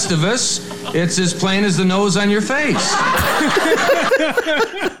the rest of us. It's as plain as the nose on your face.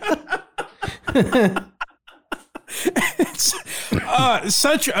 It's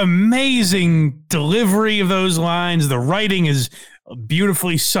such amazing delivery of those lines. The writing is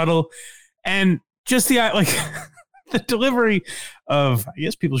beautifully subtle, and just the delivery of, I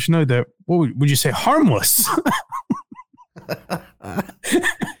guess people should know that. What would you say? Harmless.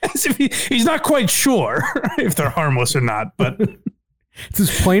 As if he's not quite sure if they're harmless or not, but it's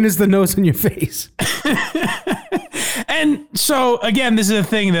as plain as the nose on your face. And so, again, this is a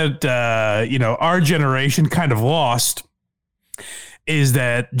thing that, our generation kind of lost, is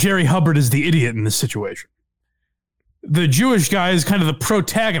that Jerry Hubbard is the idiot in this situation. The Jewish guy is kind of the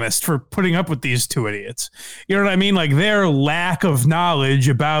protagonist for putting up with these two idiots. You know what I mean? Like their lack of knowledge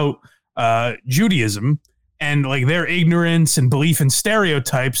about Judaism and like their ignorance and belief in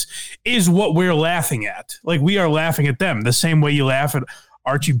stereotypes is what we're laughing at. Like we are laughing at them the same way you laugh at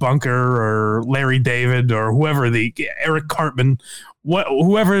Archie Bunker or Larry David or whoever Eric Cartman,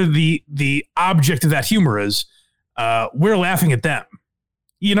 whoever the object of that humor is, we're laughing at them.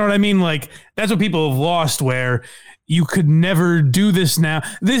 You know what I mean? Like, that's what people have lost, where you could never do this now.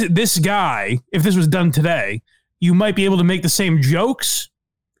 This guy, if this was done today, you might be able to make the same jokes.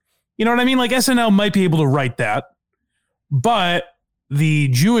 You know what I mean? Like, SNL might be able to write that, but the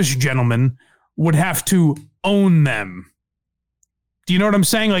Jewish gentleman would have to own them. Do you know what I'm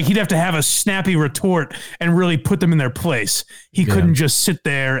saying? Like, he'd have to have a snappy retort and really put them in their place. He couldn't just sit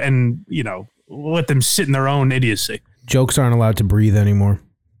there and, let them sit in their own idiocy. Jokes aren't allowed to breathe anymore.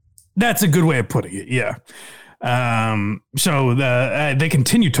 That's a good way of putting it, yeah. So they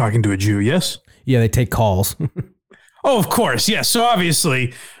continue talking to a Jew, yes? Yeah, they take calls. Oh, of course, yes. So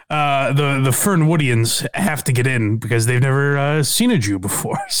obviously, the Fernwoodians have to get in because they've never seen a Jew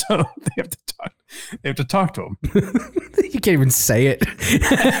before, so they have to talk. They have to talk to him. You can't even say it.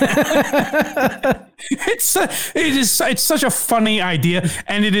 It's such a funny idea,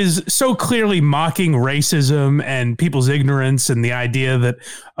 and it is so clearly mocking racism and people's ignorance and the idea that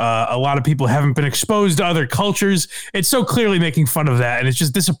a lot of people haven't been exposed to other cultures. It's so clearly making fun of that, and it's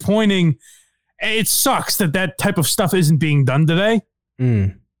just disappointing. It sucks that type of stuff isn't being done today,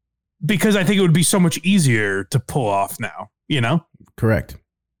 because I think it would be so much easier to pull off now. Correct.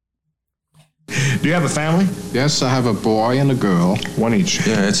 Do you have a family? Yes, I have a boy and a girl. One each.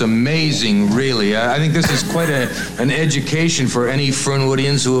 Yeah, it's amazing, really. I think this is quite an education for any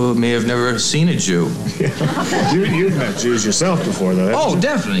Fernwoodians who may have never seen a Jew. Yeah. You've met Jews yourself before, though. Oh,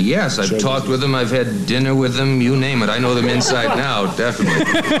 definitely, yes. I've talked with them. I've had dinner with them. You name it. I know them inside now, definitely.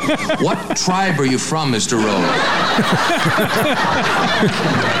 What tribe are you from, Mr. Rowe?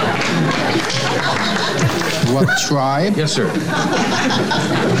 What tribe? Yes, sir.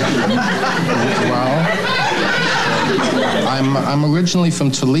 Well, I'm originally from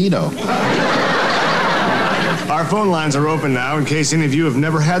Toledo. Our phone lines are open now in case any of you have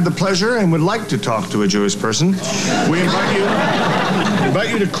never had the pleasure and would like to talk to a Jewish person. We invite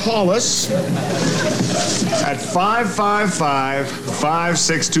you to call us at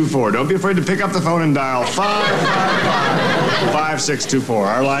 555-5624. Don't be afraid to pick up the phone and dial 555-5624.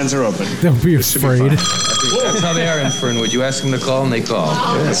 Our lines are open. Don't be afraid. That's how they are in Fernwood. You ask them to call and they call.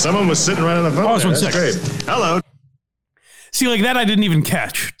 Yeah, someone was sitting right on the phone. Pause 1 second. Great. Hello. See, like that I didn't even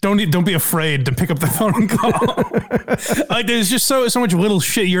catch. Don't be afraid to pick up the phone and call. Like, there's just so much little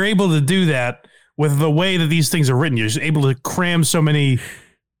shit. You're able to do that with the way that these things are written. You're just able to cram so many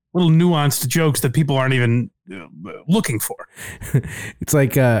little nuanced jokes that people aren't even looking for. It's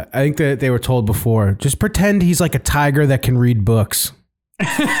like, I think that they were told before, just pretend he's like a tiger that can read books.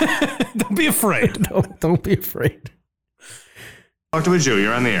 Don't be afraid. Don't be afraid. Talk to a Jew.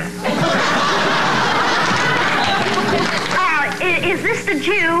 You're on the air. Is this the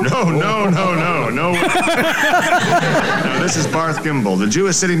Jew? No. No, this is Barth Gimbel. The Jew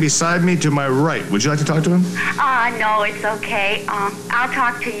is sitting beside me to my right. Would you like to talk to him? No, it's okay. I'll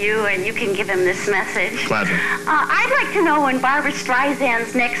talk to you and you can give him this message. Gladly. I'd like to know when Barbra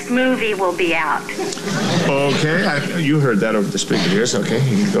Streisand's next movie will be out. Okay, you heard that over the speaker here, so okay,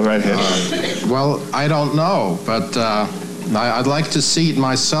 you can go right ahead. Well, I don't know, but I'd like to see it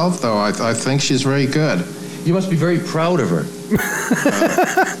myself, though. I think she's very good. You must be very proud of her.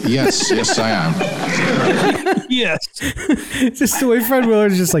 Yes, I am. Yes. Just the way Fred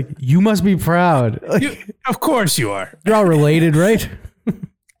Willard is just like, you must be proud. Of course you are. You're all related, right?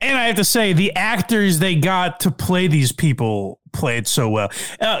 And I have to say, the actors they got to play these people played so well.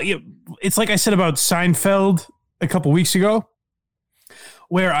 It's like I said about Seinfeld a couple weeks ago,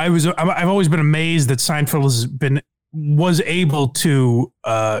 where I've always been amazed that Seinfeld was able to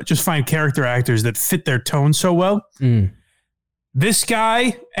just find character actors that fit their tone so well. This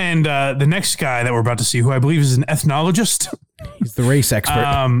guy and the next guy that we're about to see, who I believe is an ethnologist. He's the race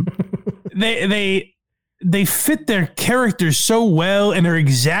expert. They fit their characters so well and are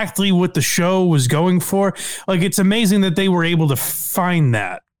exactly what the show was going for. Like, it's amazing that they were able to find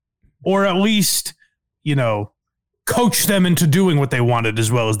that, or at least, coach them into doing what they wanted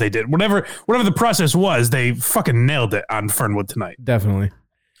as well as they did. Whatever the process was, they fucking nailed it on Fernwood tonight. Definitely.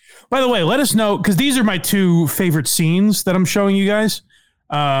 By the way, let us know, because these are my two favorite scenes that I'm showing you guys.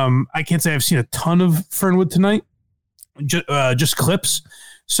 I can't say I've seen a ton of Fernwood tonight, just clips.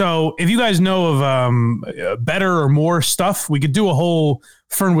 So if you guys know of better or more stuff, we could do a whole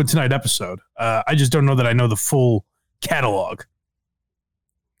Fernwood Tonight episode. I just don't know that I know the full catalog.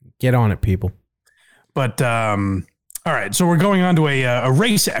 Get on it, people. But all right, so we're going on to a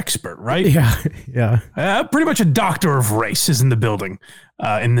race expert, right? Yeah. Pretty much a doctor of race is in the building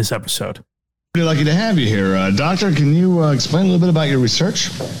in this episode. Pretty lucky to have you here. Doctor, can you explain a little bit about your research?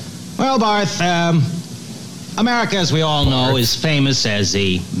 Well, Barth, America, as we all know, is famous as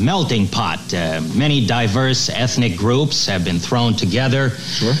a melting pot. Many diverse ethnic groups have been thrown together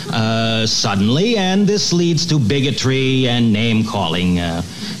suddenly, and this leads to bigotry and name-calling.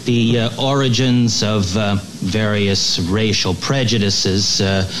 The origins of various racial prejudices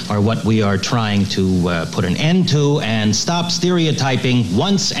are what we are trying to put an end to and stop stereotyping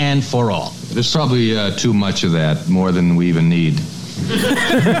once and for all. There's probably too much of that, more than we even need.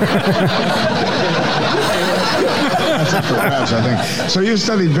 Perhaps, I think. So you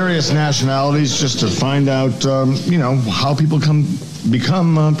studied various nationalities just to find out, how people become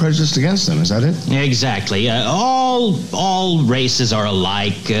prejudiced against them. Is that it? Exactly. All races are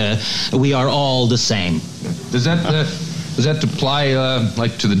alike. We are all the same. Does that apply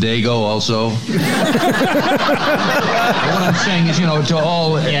like to the Dago also? What I'm saying is, to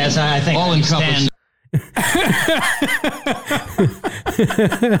all. Yes, I think all encompassing.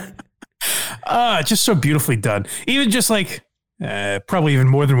 Just so beautifully done. Even just like probably even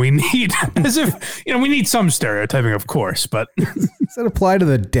more than we need. As if we need some stereotyping, of course, but does that apply to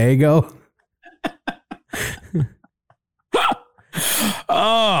the Dago?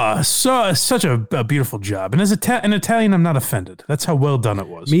 Such a beautiful job. And as an Italian, I'm not offended. That's how well done it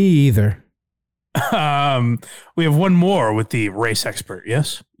was. Me either. We have one more with the race expert.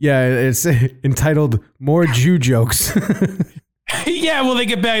 Yes. Yeah, it's entitled "More Jew Jokes." Yeah, well, they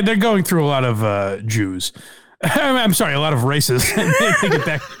get back. They're going through a lot of Jews. I'm sorry, a lot of races. They get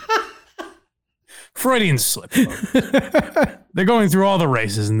back. Freudian slip. They're going through all the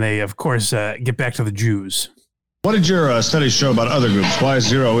races, and they, of course, get back to the Jews. What did your studies show about other groups? Why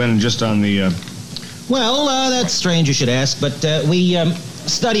zero in just on the... Well, that's strange you should ask, but we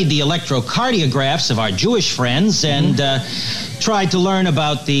studied the electrocardiographs of our Jewish friends and tried to learn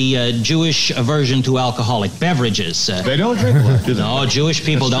about the Jewish aversion to alcoholic beverages. They don't drink a lot, do they? No, Jewish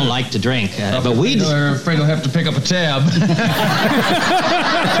people don't like to drink, but we... They're afraid they'll have to pick up a tab.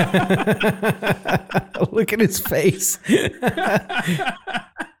 Look at his face.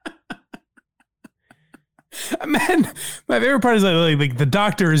 Man, my favorite part is like the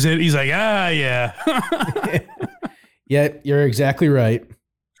doctor is it. He's like, yeah. Yeah, you're exactly right.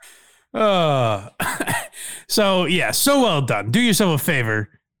 So well done. Do yourself a favor.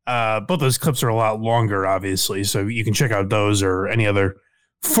 Both those clips are a lot longer, obviously, so you can check out those or any other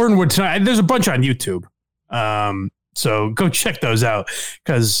Fernwood Tonight. There's a bunch on YouTube. So go check those out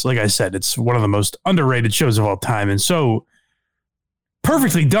because, like I said, it's one of the most underrated shows of all time and so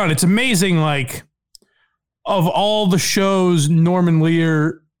perfectly done. It's amazing, like, of all the shows Norman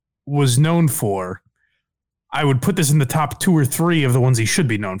Lear was known for, I would put this in the top 2 or 3 of the ones he should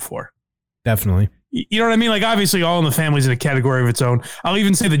be known for. Definitely. You know what I mean? Like, obviously, All in the Family's in a category of its own. I'll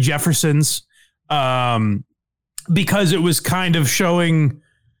even say The Jeffersons, because it was kind of showing...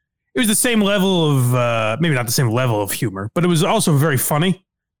 It was the same level of... maybe not the same level of humor, but it was also very funny.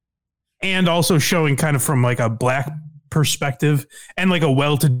 And also showing kind of from, like, a black perspective and, like, a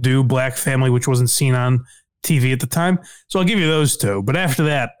well-to-do black family, which wasn't seen on TV at the time. So I'll give you those 2. But after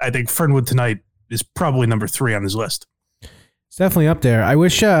that, I think Fernwood Tonight is probably number 3 on his list. It's definitely up there. I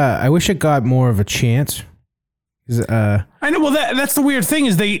wish it got more of a chance. I know. Well, that's the weird thing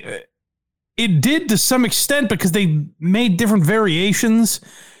is it did to some extent because they made different variations.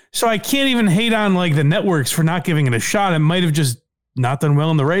 So I can't even hate on like the networks for not giving it a shot. It might have just not done well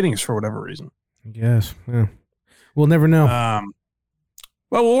in the ratings for whatever reason. Yes. Yeah. We'll never know.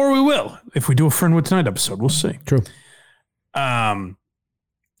 Well, or we will if we do a Fernwood Tonight episode. We'll see. True. All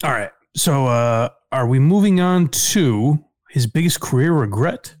right. So are we moving on to his biggest career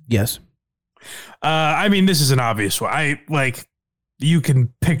regret? Yes. I mean, this is an obvious one. You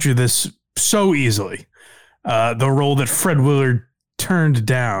can picture this so easily. The role that Fred Willard turned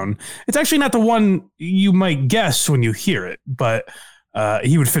down. It's actually not the one you might guess when you hear it, but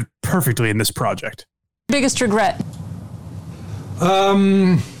he would fit perfectly in this project. Biggest regret?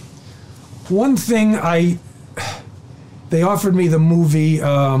 One thing they offered me the movie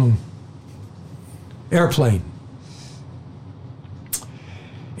Airplane.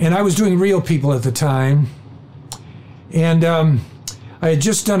 And I was doing Real People at the time. And I had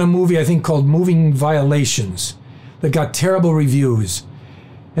just done a movie, I think, called Moving Violations that got terrible reviews.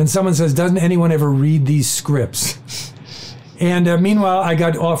 And someone says, doesn't anyone ever read these scripts? And meanwhile, I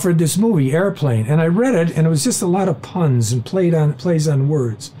got offered this movie, Airplane. And I read it, and it was just a lot of puns and plays on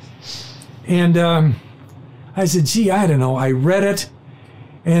words. And I said, gee, I don't know. I read it,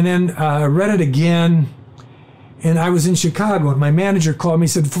 and then I read it again. And I was in Chicago, and my manager called me and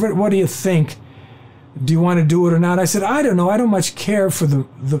said, Fred, what do you think? Do you want to do it or not? I said, I don't know. I don't much care for the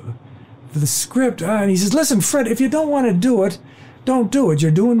the script, and he says, listen, Fred, if you don't want to do it, don't do it.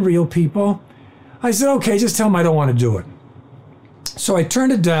 You're doing real people. I said, okay, just tell him I don't want to do it. So I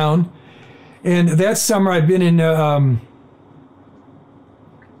turned it down, and that summer I'd been in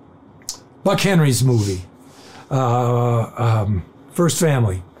Buck Henry's movie, First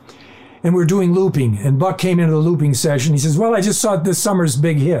Family. And we were doing looping, and Buck came into the looping session. He says, well, I just saw this summer's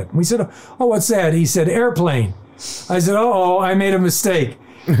big hit. And we said, oh, what's that? He said, Airplane. I said, oh, I made a mistake.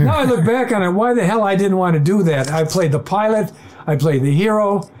 Now I look back on it, why the hell I didn't want to do that? I played the pilot, I played the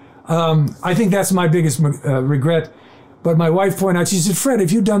hero. I think that's my biggest regret. But my wife pointed out, she said, Fred,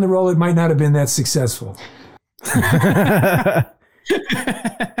 if you'd done the role, it might not have been that successful.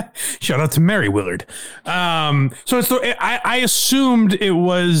 Shout out to Mary Willard. So it's I assumed it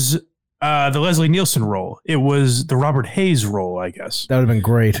was the Leslie Nielsen role. It was the Robert Hayes role, I guess. That would have been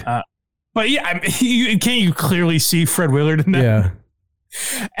great. But yeah, can't you clearly see Fred Willard in that? Yeah.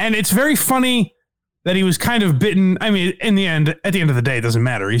 And it's very funny that he was kind of bitten. I mean, at the end of the day, it doesn't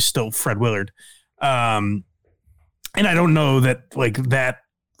matter. He's still Fred Willard. And I don't know that like that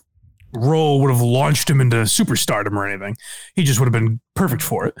role would have launched him into superstardom or anything. He just would have been perfect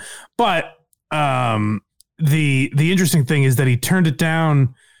for it. But the interesting thing is that he turned it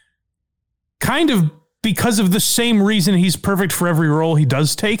down kind of because of the same reason he's perfect for every role he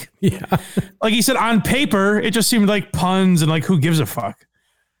does take. Yeah. Like he said, on paper, it just seemed like puns and like, who gives a fuck?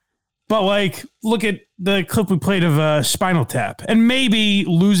 But like, look at the clip we played of Spinal Tap, and maybe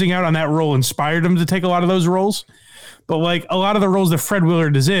losing out on that role inspired him to take a lot of those roles. But like a lot of the roles that Fred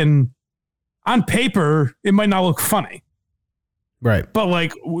Willard is in, on paper, it might not look funny. Right. But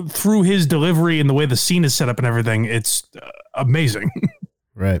like through his delivery and the way the scene is set up and everything, it's amazing.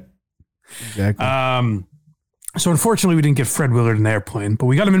 Right. Exactly. So unfortunately, we didn't get Fred Willard in Airplane, but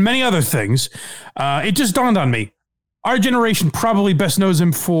we got him in many other things. It just dawned on me. Our generation probably best knows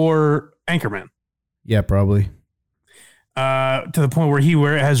him for Anchorman. Yeah, probably. To the point where he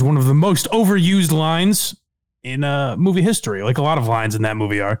has one of the most overused lines in movie history. Like a lot of lines in that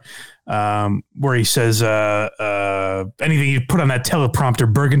movie are, where he says, anything you put on that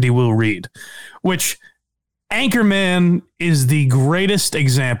teleprompter, Burgundy will read. Which Anchorman is the greatest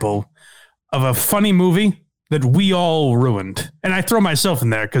example of a funny movie that we all ruined. And I throw myself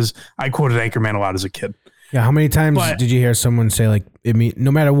in there because I quoted Anchorman a lot as a kid. Yeah, how many times did you hear someone say, like,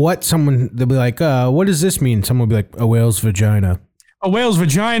 no matter what, they'll be like, what does this mean? Someone will be like, a whale's vagina. A whale's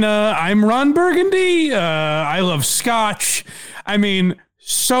vagina. I'm Ron Burgundy. I love scotch. I mean,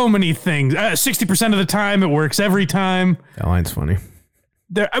 so many things. 60% of the time, it works every time. That line's funny.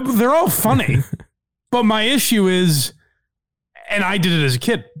 They're all funny. But my issue is, and I did it as a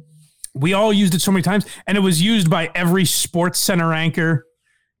kid, we all used it so many times, and it was used by every Sports Center anchor.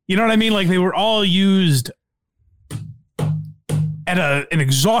 You know what I mean? Like they were all used at an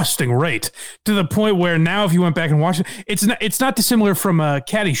exhausting rate to the point where now if you went back and watched it, it's not dissimilar from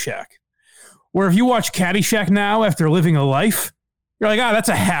Caddyshack, where if you watch Caddyshack now after living a life, you're like, that's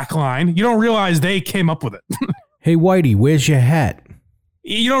a hack line. You don't realize they came up with it. Hey, Whitey, where's your hat?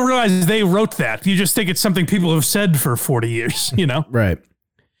 You don't realize they wrote that. You just think it's something people have said for 40 years, you know? Right.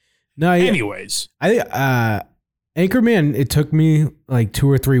 No. Anyways. Anchorman, it took me like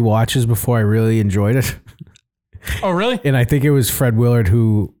 2 or 3 watches before I really enjoyed it. Oh, really? And I think it was Fred Willard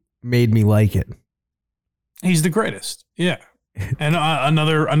who made me like it. He's the greatest. Yeah. And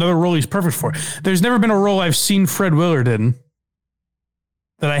another role he's perfect for. There's never been a role I've seen Fred Willard in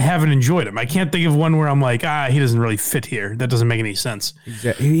that I haven't enjoyed him. I can't think of one where I'm like, he doesn't really fit here. That doesn't make any sense.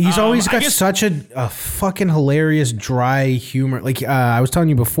 Exactly. He's always got such a fucking hilarious, dry humor. Like I was telling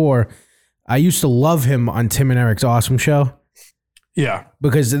you before, I used to love him on Tim and Eric's Awesome Show. Yeah.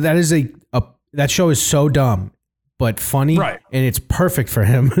 Because that is that show is so dumb, but funny. Right. And it's perfect for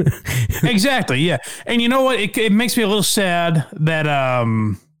him. Exactly. Yeah. And you know what? It makes me a little sad that,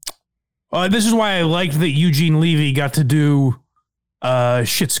 this is why I liked that Eugene Levy got to do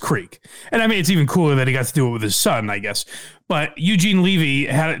Schitt's Creek. And I mean, it's even cooler that he got to do it with his son, I guess. But Eugene Levy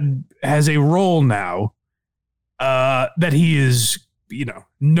has a role now that he is,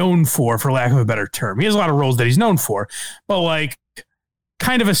 known for lack of a better term. He has a lot of roles that he's known for, but like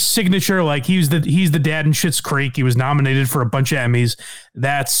kind of a signature, like he's the dad in Schitt's Creek. He was nominated for a bunch of Emmys.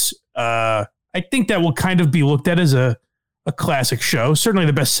 That's, I think that will kind of be looked at as a classic show. Certainly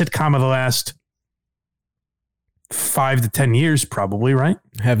the best sitcom of the last 5 to 10 years, probably, right?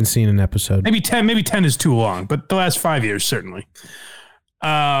 Haven't seen an episode. Maybe 10 is too long, but the last 5 years, certainly.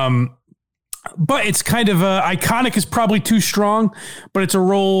 But it's kind of iconic is probably too strong, but it's a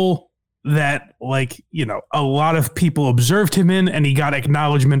role that a lot of people observed him in, and he got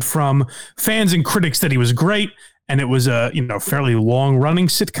acknowledgement from fans and critics that he was great. And it was a, fairly long running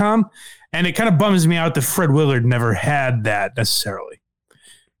sitcom. And it kind of bums me out that Fred Willard never had that necessarily.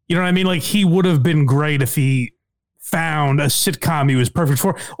 You know what I mean? Like, he would have been great if he found a sitcom he was perfect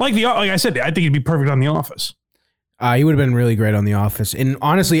for. Like I said, I think he'd be perfect on The Office. He would have been really great on The Office. In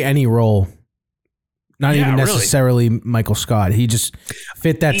honestly any role. Not even necessarily really. Michael Scott. He just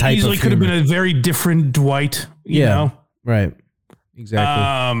fit that type of humor. Easily could have been a very different Dwight, you know? Right.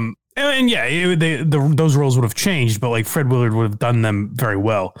 Exactly. Those roles would have changed, but like Fred Willard would have done them very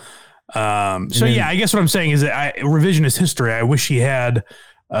well. I guess what I'm saying is that revisionist history, I wish he had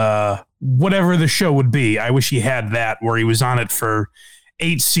whatever the show would be. I wish he had that where he was on it for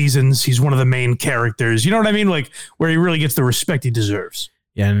 8 seasons. He's one of the main characters. You know what I mean? Like where he really gets the respect he deserves.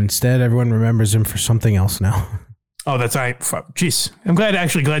 Yeah, and instead everyone remembers him for something else now. Oh, that's right. Jeez. I'm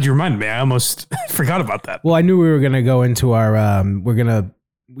glad you reminded me. I almost forgot about that. Well, I knew we were going to go into our,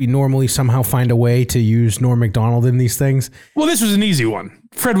 we normally somehow find a way to use Norm Macdonald in these things. Well, this was an easy one.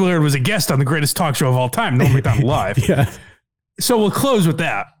 Fred Willard was a guest on the greatest talk show of all time, Norm Macdonald Live. Yeah. So we'll close with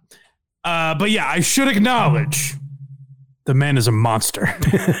that. But yeah, I should acknowledge the man is a monster.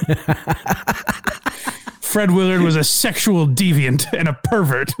 Fred Willard was a sexual deviant and a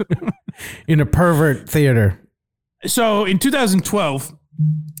pervert. In a pervert theater. So in 2012,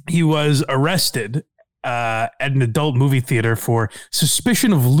 he was arrested at an adult movie theater for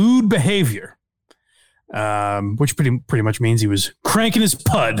suspicion of lewd behavior, which pretty much means he was cranking his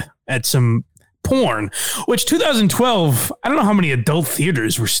pud at some porn, which 2012, I don't know how many adult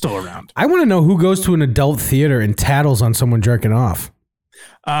theaters were still around. I want to know who goes to an adult theater and tattles on someone jerking off.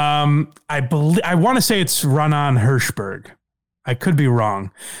 I want to say it's Ronan Hirschberg. I could be wrong,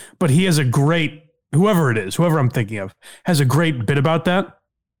 but he has a great, whoever I'm thinking of, has a great bit about that,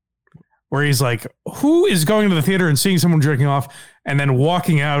 where he's like, who is going to the theater and seeing someone jerking off and then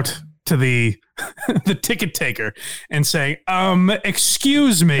walking out to the the ticket taker and saying,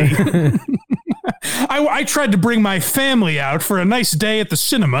 excuse me. I tried to bring my family out for a nice day at the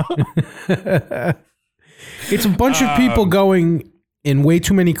cinema. It's a bunch of people going in way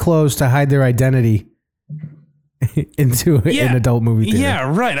too many clothes to hide their identity into an adult movie theater.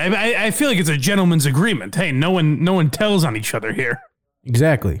 Yeah, right. I feel like it's a gentleman's agreement. Hey, no one tells on each other here.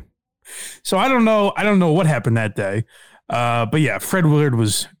 Exactly. So I don't know what happened that day. But yeah, Fred Willard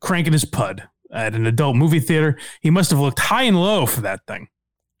was cranking his pud at an adult movie theater. He must have looked high and low for that thing.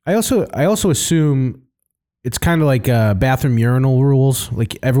 I also assume it's kind of like bathroom urinal rules,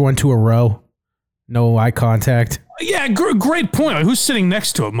 like everyone to a row, no eye contact. Yeah, great point. Like, who's sitting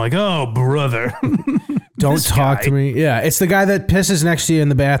next to him? Like, oh, brother. Don't talk to me. Yeah, it's the guy that pisses next to you in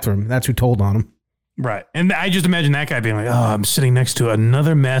the bathroom. That's who told on him. Right. And I just imagine that guy being like, oh, I'm sitting next to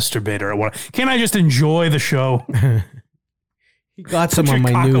another masturbator. Can't I just enjoy the show? He got some on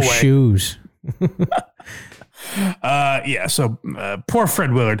my new shoes. So poor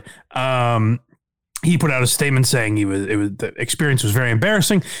Fred Willard. He put out a statement saying the experience was very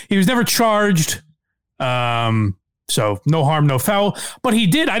embarrassing. He was never charged. So no harm, no foul. But I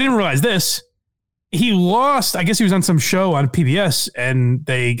didn't realize this. He lost, I guess he was on some show on PBS and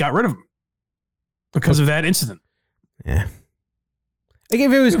they got rid of him because of that incident. Yeah. Like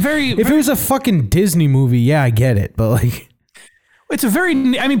if it was a fucking Disney movie, yeah, I get it. But like, it's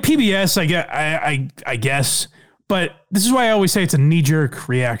PBS, I guess, but this is why I always say it's a knee-jerk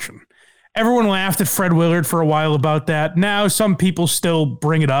reaction. Everyone laughed at Fred Willard for a while about that. Now some people still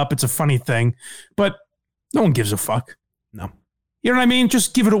bring it up. It's a funny thing, but no one gives a fuck. No. You know what I mean?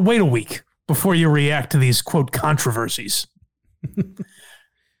 Just wait a week before you react to these, quote, controversies.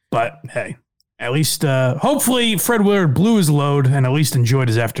 But hey, at least, hopefully Fred Willard blew his load and at least enjoyed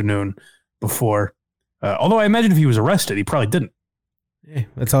his afternoon before. Although I imagine if he was arrested, he probably didn't. Yeah,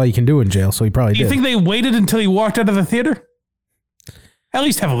 that's all you can do in jail, so he probably did. Do you think they waited until he walked out of the theater? At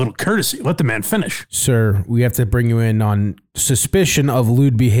least have a little courtesy. Let the man finish. Sir, we have to bring you in on suspicion of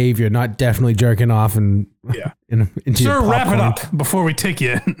lewd behavior, not definitely jerking off and yeah. Into Sir, wrap it up before we take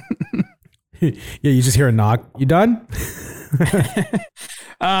you in. Yeah, you just hear a knock. You done?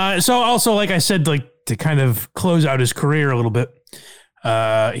 So also, like I said, like to kind of close out his career a little bit,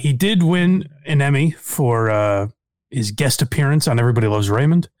 he did win an Emmy for his guest appearance on Everybody Loves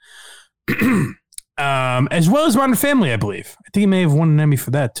Raymond. As well as Modern Family, I believe. I think he may have won an Emmy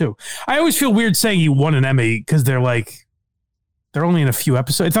for that too. I always feel weird saying he won an Emmy because they're only in a few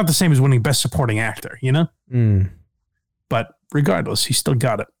episodes. It's not the same as winning Best Supporting Actor, you know? But regardless, he still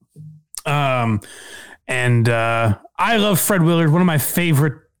got it. And I love Fred Willard, one of my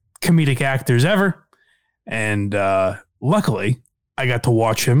favorite comedic actors ever. And luckily, I got to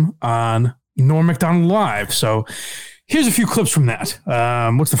watch him on Norm Macdonald Live. So here's a few clips from that.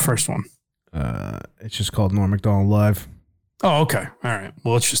 What's the first one? It's just called Norm Macdonald Live. Oh, okay. All right.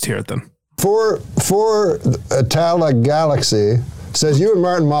 Well, let's just hear it then. For Atala Galaxy says you and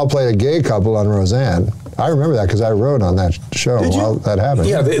Martin Mull played a gay couple on Roseanne. I remember that because I wrote on that show while that happened.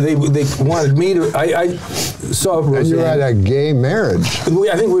 Yeah, they wanted me to. I saw Roseanne. And you had a gay marriage.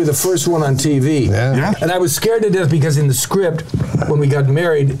 I think we were the first one on TV. Yeah. And I was scared to death because in the script, when we got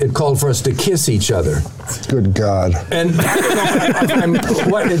married, it called for us to kiss each other. Good God. And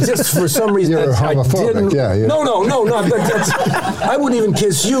just for some reason, you're homophobic. I wouldn't even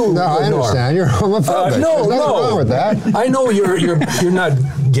kiss you. No, I understand. You're homophobic. There's nothing wrong with that. I know you're not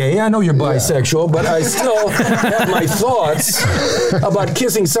gay. I know you're bisexual, but I still have my thoughts about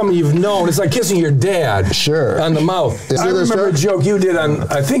kissing someone you've known. It's like kissing your dad on the mouth. I remember a joke you did on,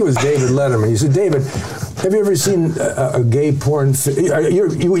 I think it was David Letterman. You said, David, have you ever seen a gay porn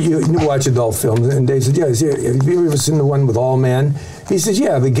you watch adult films? And Dave said, yeah. Have you ever seen the one with all men? He said,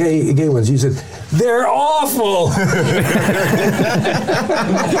 yeah, the gay ones. He said, they're awful.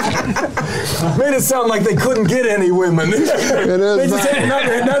 Made it sound like they couldn't get any women. They just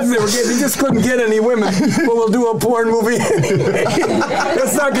couldn't get any women. But we'll do a porn movie anyway.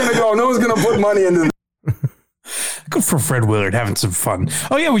 That's not going to go. No one's going to put money into it. Good for Fred Willard having some fun.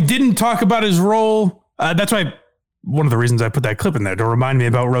 Oh, yeah, we didn't talk about his role. That's why one of the reasons I put that clip in there to remind me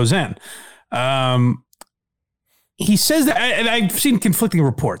about Roseanne. He says that, and I've seen conflicting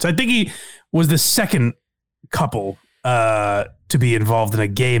reports. I think he was the second couple to be involved in a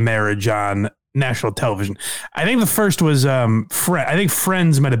gay marriage on national television. I think the first was I think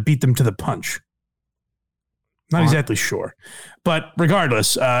Friends might have beat them to the punch. Not exactly sure. But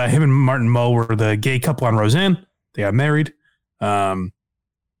regardless, him and Martin Mull were the gay couple on Roseanne. They got married.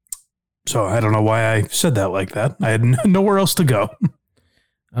 So I don't know why I said that like that. I had nowhere else to go.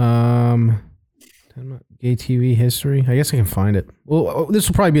 Gay TV history. I guess I can find it. Well, this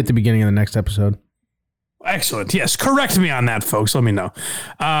will probably be at the beginning of the next episode. Excellent. Yes, correct me on that, folks. Let me know.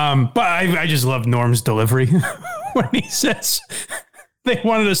 But I just love Norm's delivery when he says they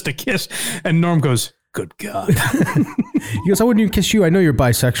wanted us to kiss, and Norm goes, "Good God." He goes, "I wouldn't even kiss you. I know you're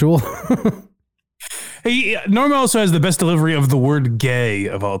bisexual." Norm also has the best delivery of the word "gay"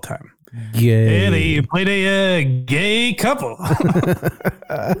 of all time. Gay. Yeah, they played a gay couple.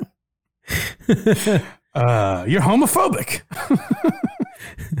 You're homophobic.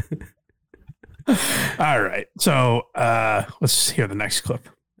 All right. So let's hear the next clip.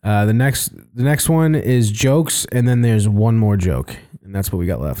 The next one is jokes, and then there's one more joke, and that's what we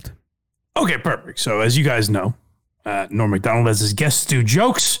got left. Okay, perfect. So as you guys know, Norm Macdonald has his guests do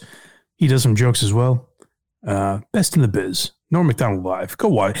jokes. He does some jokes as well. Best in the biz. Norm Macdonald Live. Go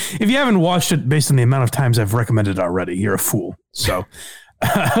watch it. If you haven't watched it based on the amount of times I've recommended it already, you're a fool. So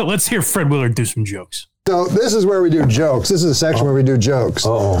let's hear Fred Willard do some jokes. So this is where we do jokes. This is a section where we do jokes.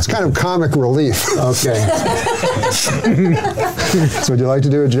 It's kind of comic relief. Okay. So would you like to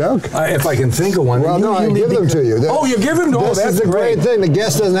do a joke? If I can think of one. Well, no, I give them to you. You give them to us. That's the great thing. The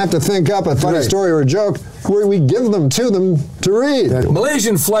guest doesn't have to think up a funny story or a joke. We give them to read.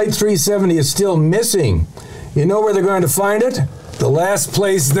 Malaysian Flight 370 is still missing. You know where they're going to find it? The last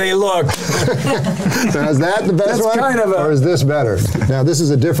place they look. Now, is that the best one? Or is this better? Now, this is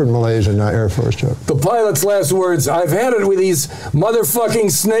a different Malaysian Air Force joke. The pilot's last words, I've had it with these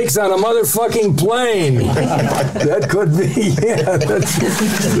motherfucking snakes on a motherfucking plane. That could be. Yeah,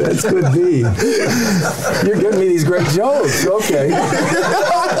 that could be. You're giving me these great jokes. Okay.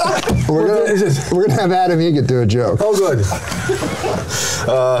 We're gonna have Adam Egan do a joke. Oh, good.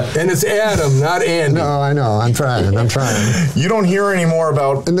 And it's Adam, not Andy. No, I know. I'm trying. You don't hear any more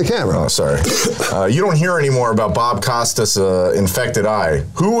about... In the camera. Oh, sorry. You don't hear any more about Bob Costas' infected eye.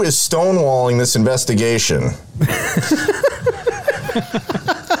 Who is stonewalling this investigation?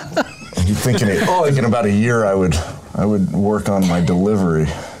 You're thinking about a year I would work on my delivery,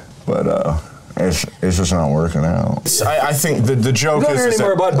 but it's just not working out. I think the joke is... You don't hear any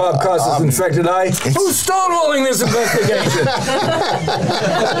more about Bob Costas' infected eye? Who's stonewalling this investigation?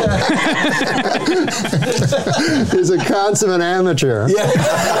 He's a consummate amateur. Yeah.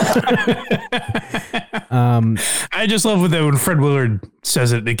 I just love when Fred Willard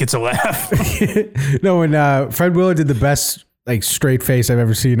says it gets a laugh. No, when Fred Willard did the best straight face I've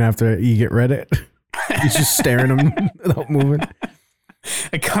ever seen after Egan read it. He's just staring at him without moving.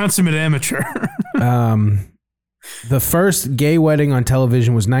 A consummate amateur. The first gay wedding on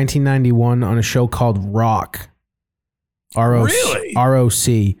television was 1991 on a show called Rock. Really?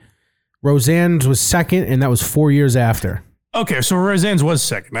 ROC. Roseanne's was second, and that was 4 years after. Okay, so Roseanne's was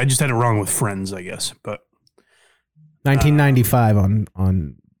second. I just had it wrong with Friends, I guess. But 1995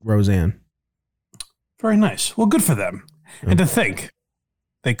 on Roseanne. Very nice. Well, good for them. And to think,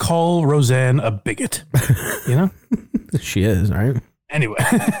 they call Roseanne a bigot. You know? She is, right? Anyway,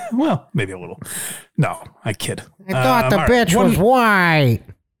 well, maybe a little. No, I kid. I thought the bitch was white.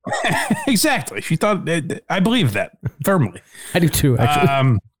 Exactly. She thought. I believe that firmly. I do too.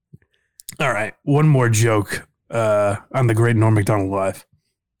 Actually. All right. One more joke on the Great Norm Macdonald Live.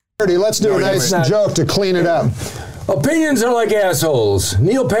 Let's do a nice joke to clean it up. Opinions are like assholes.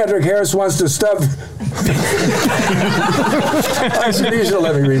 Neil Patrick Harris wants to stuff. You should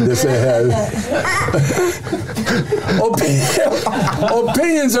let me read this ahead.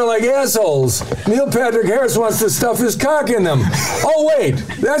 Opinions are like assholes. Neil Patrick Harris wants to stuff his cock in them. Oh, wait,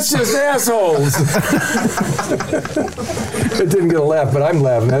 that's just assholes. It didn't get a laugh, but I'm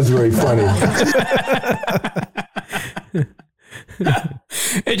laughing. That's very funny.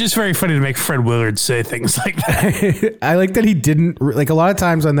 It's just very funny to make Fred Willard say things like that. I like that he didn't, like a lot of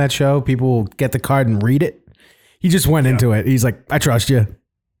times on that show, people will get the card and read it. He just went into it. He's like, I trust you.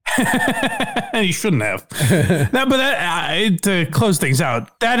 And he shouldn't have. No, but to close things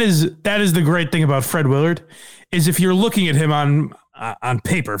out, that is the great thing about Fred Willard, is if you're looking at him on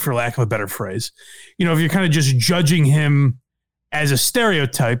paper, for lack of a better phrase, you know, if you're kind of just judging him as a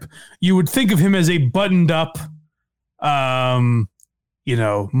stereotype, you would think of him as a buttoned up, you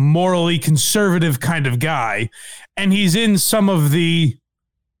know, morally conservative kind of guy. And he's in some of the,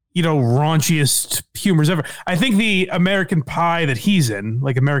 you know, raunchiest humors ever. I think the American Pie that he's in,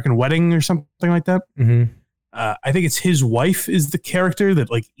 like American Wedding or something like that. Mm-hmm. I think it's his wife is the character that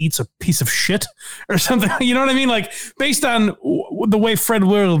like eats a piece of shit or something. You know what I mean? Like based on the way Fred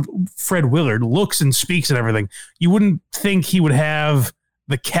Willard looks and speaks and everything, you wouldn't think he would have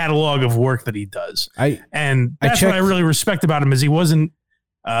the catalog of work that he does. That's what I really respect about him, is he wasn't,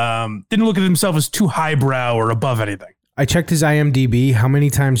 didn't look at himself as too highbrow or above anything. I checked his IMDb. How many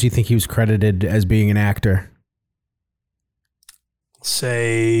times do you think he was credited as being an actor?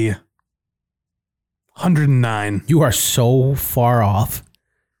 Say 109. You are so far off.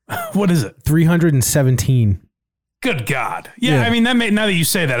 What is it? 317. Good God. Yeah. I mean, now that you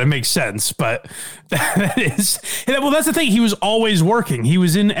say that, it makes sense, but that is, well, that's the thing. He was always working. He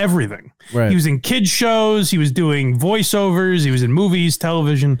was in everything. Right. He was in kids shows. He was doing voiceovers. He was in movies,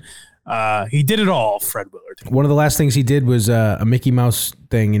 television. He did it all, Fred Willard. One of the last things he did was a Mickey Mouse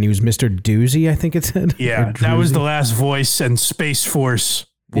thing, and he was Mr. Doozy, I think it said. Yeah, that was the last voice, and Space Force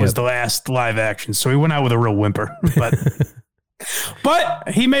was the last live action. So he went out with a real whimper, but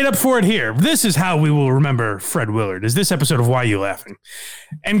he made up for it here. This is how we will remember Fred Willard, is this episode of Why You Laughing?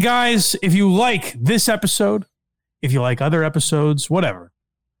 And guys, if you like this episode, if you like other episodes, whatever,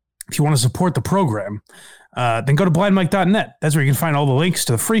 if you want to support the program, then go to blindmike.net. That's where you can find all the links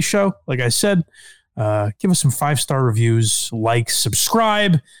to the free show. Like I said, give us some 5-star reviews, like,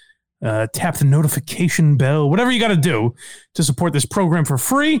 subscribe, tap the notification bell, whatever you got to do to support this program for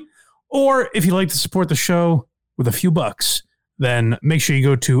free. Or if you like to support the show with a few bucks, then make sure you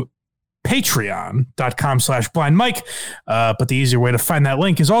go to patreon.com/blindmike. But the easier way to find that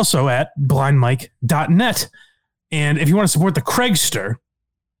link is also at blindmike.net. And if you want to support the Craigster,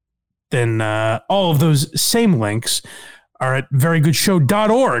 then all of those same links are at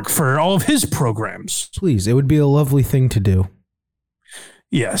verygoodshow.org for all of his programs. Please, it would be a lovely thing to do.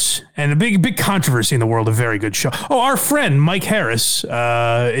 Yes, and a big controversy in the world of Very Good Show. Oh, our friend Mike Harris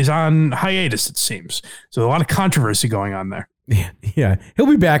is on hiatus, it seems. So a lot of controversy going on there. Yeah, he'll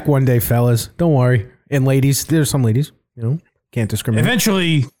be back one day, fellas. Don't worry. And ladies, there's some ladies, you know, can't discriminate.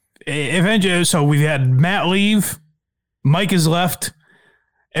 Eventually, so we've had Matt leave, Mike is left.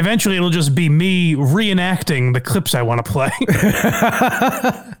 Eventually, it'll just be me reenacting the clips I want to play.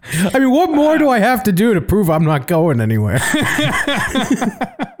 I mean, what more do I have to do to prove I'm not going anywhere?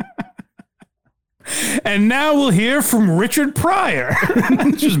 And now we'll hear from Richard Pryor.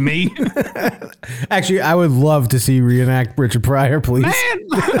 It's just me. Actually, I would love to see reenact Richard Pryor, please.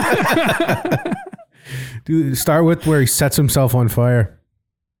 Man! Dude, start with where he sets himself on fire.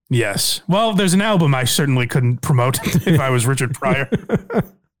 Yes. Well, there's an album I certainly couldn't promote if I was Richard Pryor.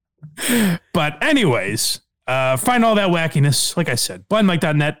 But anyways, find all that wackiness, like I said,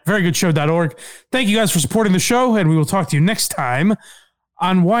 blindmike.net, verygoodshow.org. Thank you guys for supporting the show, and we will talk to you next time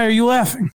on Why Are You Laughing?